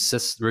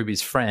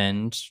Ruby's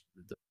friend,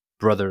 the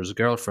brother's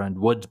girlfriend,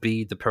 would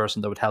be the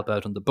person that would help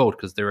out on the boat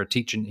because they were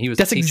teaching. He was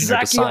teaching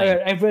her to sign.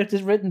 I've read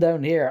this written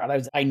down here,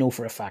 and I know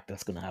for a fact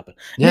that's going to happen.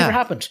 It never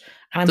happened,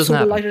 and I'm so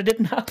delighted it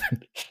didn't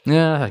happen.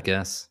 Yeah, I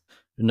guess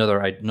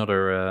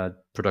another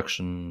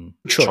production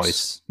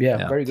choice.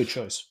 Yeah, very good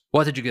choice.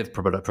 What did you give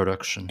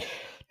production?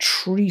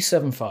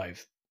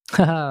 3.75.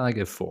 I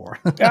give 4.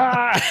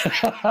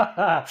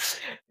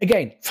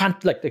 Again,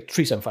 like the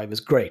 3.75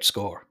 is great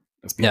score.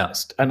 Let's be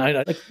honest, and I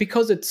like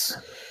because it's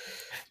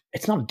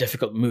not a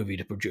difficult movie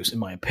to produce, in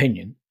my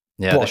opinion.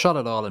 Yeah, they shot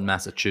it all in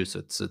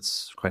Massachusetts.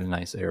 It's quite a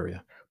nice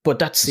area. But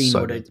that scene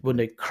when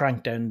they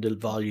crank down the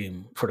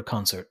volume for the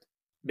concert,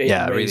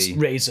 really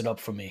raised it up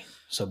for me.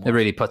 Somewhat. It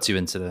really puts you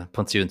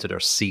into their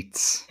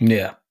seats.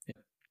 Yeah.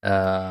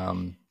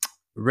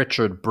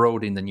 Richard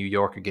Brody in the New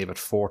Yorker gave it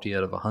 40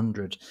 out of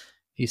 100.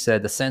 He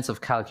said, "The sense of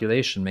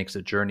calculation makes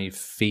the journey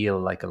feel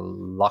like a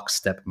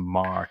lockstep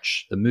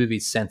march. The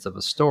movie's sense of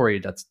a story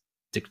that's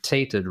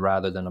dictated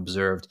rather than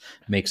observed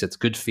makes its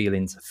good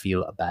feelings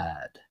feel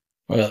bad."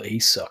 Well, he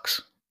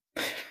sucks.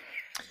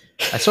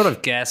 I sort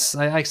of guess.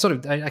 I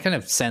kind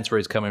of sense where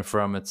he's coming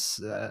from.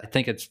 It's. I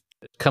think it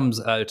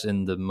comes out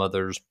in the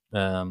mother's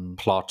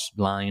plot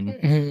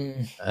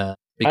line.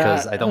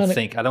 Because I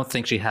don't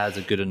think she has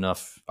a good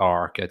enough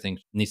arc. I think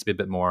it needs to be a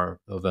bit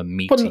more of a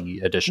meaty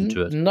addition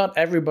to it. Not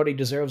everybody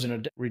deserves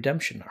a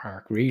redemption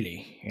arc,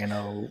 really.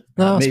 No,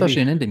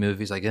 especially in indie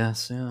movies, I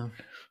guess. Yeah,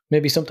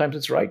 maybe sometimes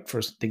it's right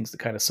for things to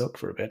kind of suck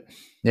for a bit.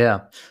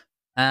 Yeah,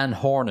 Anne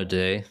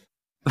Hornaday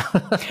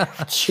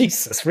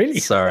Jesus, really?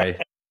 Sorry,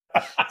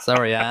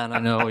 Anne. I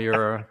know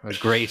you're a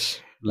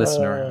great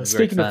listener.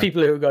 Speaking of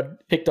people who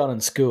got picked on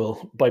in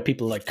school by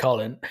people like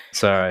Colin.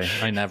 Sorry,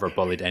 I never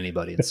bullied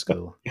anybody in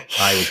school.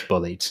 I was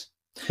bullied.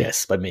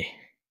 Yes, by me.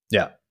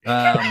 Yeah.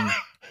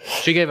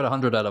 She gave it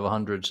 100 out of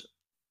 100.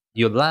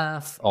 You'll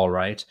laugh, all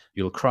right.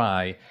 You'll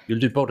cry. You'll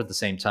do both at the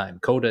same time.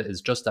 CODA is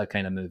just that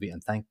kind of movie,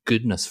 and thank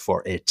goodness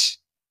for it.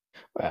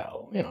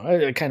 Well,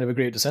 I kind of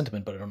agree with the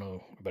sentiment, but I don't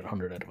know about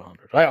 100 out of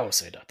 100. I always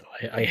say that,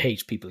 though. I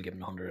hate people giving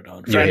 100 out of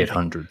 100. You hate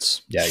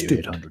hundreds. Yeah, you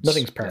hate hundreds.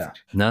 Nothing's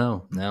perfect. Yeah.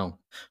 No.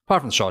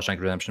 Apart from Shawshank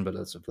Redemption, but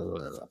that's...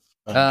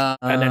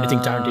 and anything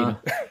Tarantino.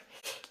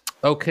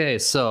 Okay,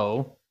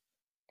 so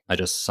I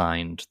just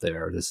signed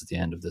there. This is the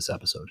end of this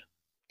episode.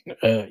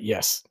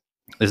 Yes.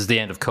 This is the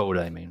end of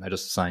CODA, I mean. I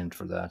just signed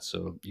for that,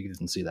 so you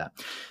didn't see that.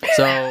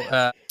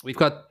 So we've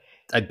got,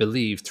 I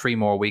believe, 3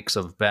 more weeks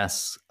of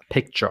Best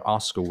Picture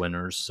Oscar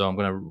winners. So I'm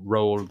going to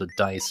roll the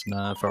dice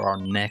now for our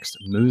next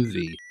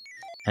movie.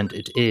 And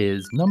it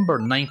is number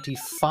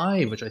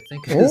 95, which I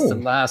think is the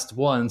last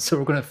one. So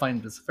we're going to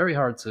find this very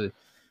hard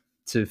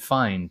to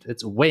find.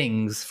 It's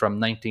Wings from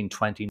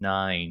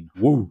 1929.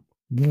 Woo.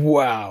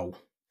 Wow.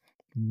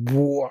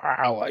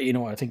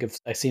 I think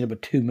I've seen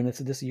about 2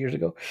 minutes of this years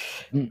ago.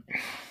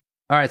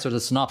 All right, so the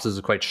synopsis is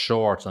quite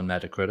short on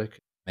Metacritic,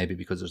 maybe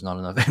because there's not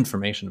enough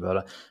information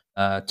about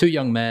it. 2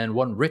 young men,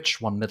 one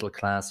rich, one middle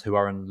class, who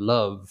are in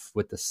love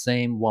with the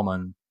same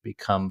woman,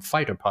 become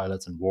fighter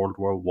pilots in World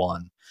War I.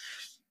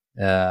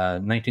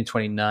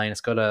 1929,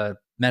 it's got a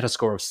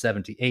Metascore of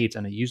 78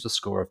 and a user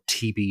score of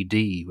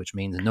TBD, which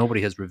means nobody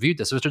has reviewed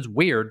this, which is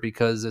weird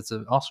because it's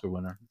an Oscar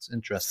winner. It's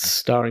interesting.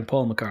 Starring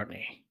Paul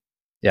McCartney.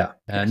 Yeah.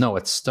 No,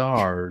 it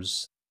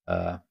stars...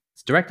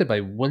 it's directed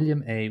by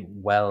William A.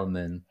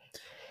 Wellman.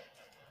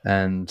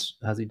 And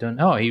has he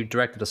done... Oh, he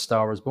directed A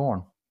Star Was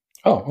Born.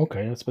 Oh,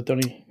 okay. That's but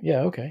only...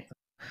 Yeah, okay.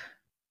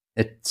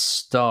 It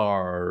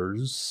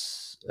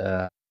stars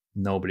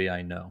nobody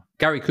I know.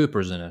 Gary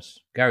Cooper's in it.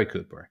 Gary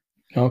Cooper.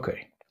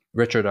 Okay.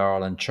 Richard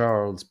Arlen,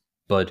 Charles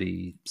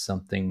Buddy,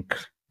 something,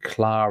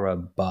 Clara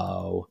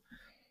Bow.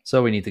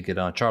 So we need to get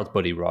on. Charles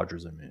Buddy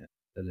Rogers, I mean,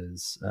 it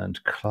is.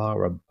 And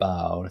Clara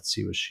Bow. Let's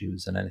see if she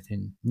was in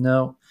anything.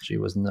 No, she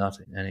was not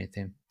in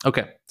anything.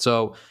 Okay,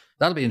 so...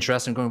 That'll be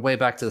interesting, going way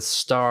back to the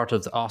start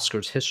of the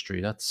Oscars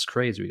history. That's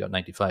crazy. We got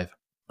 95.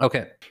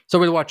 Okay, so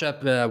we'll watch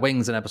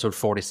Wings in episode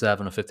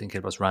 47 of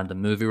 15K Plus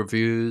Random Movie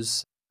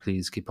Reviews.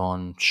 Please keep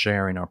on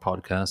sharing our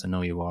podcast. I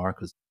know you are,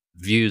 because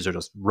views are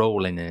just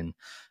rolling in.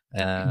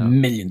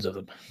 Millions of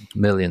them.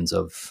 Millions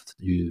of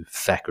you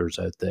feckers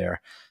out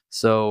there.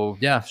 So,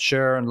 yeah,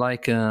 share and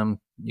like.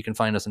 You can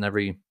find us on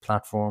every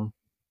platform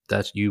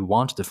that you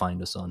want to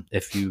find us on,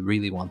 if you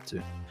really want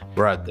to.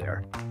 We're out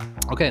there.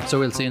 Okay, so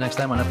we'll see you next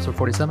time on episode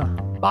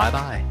 47.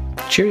 Bye-bye.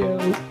 Cheerio.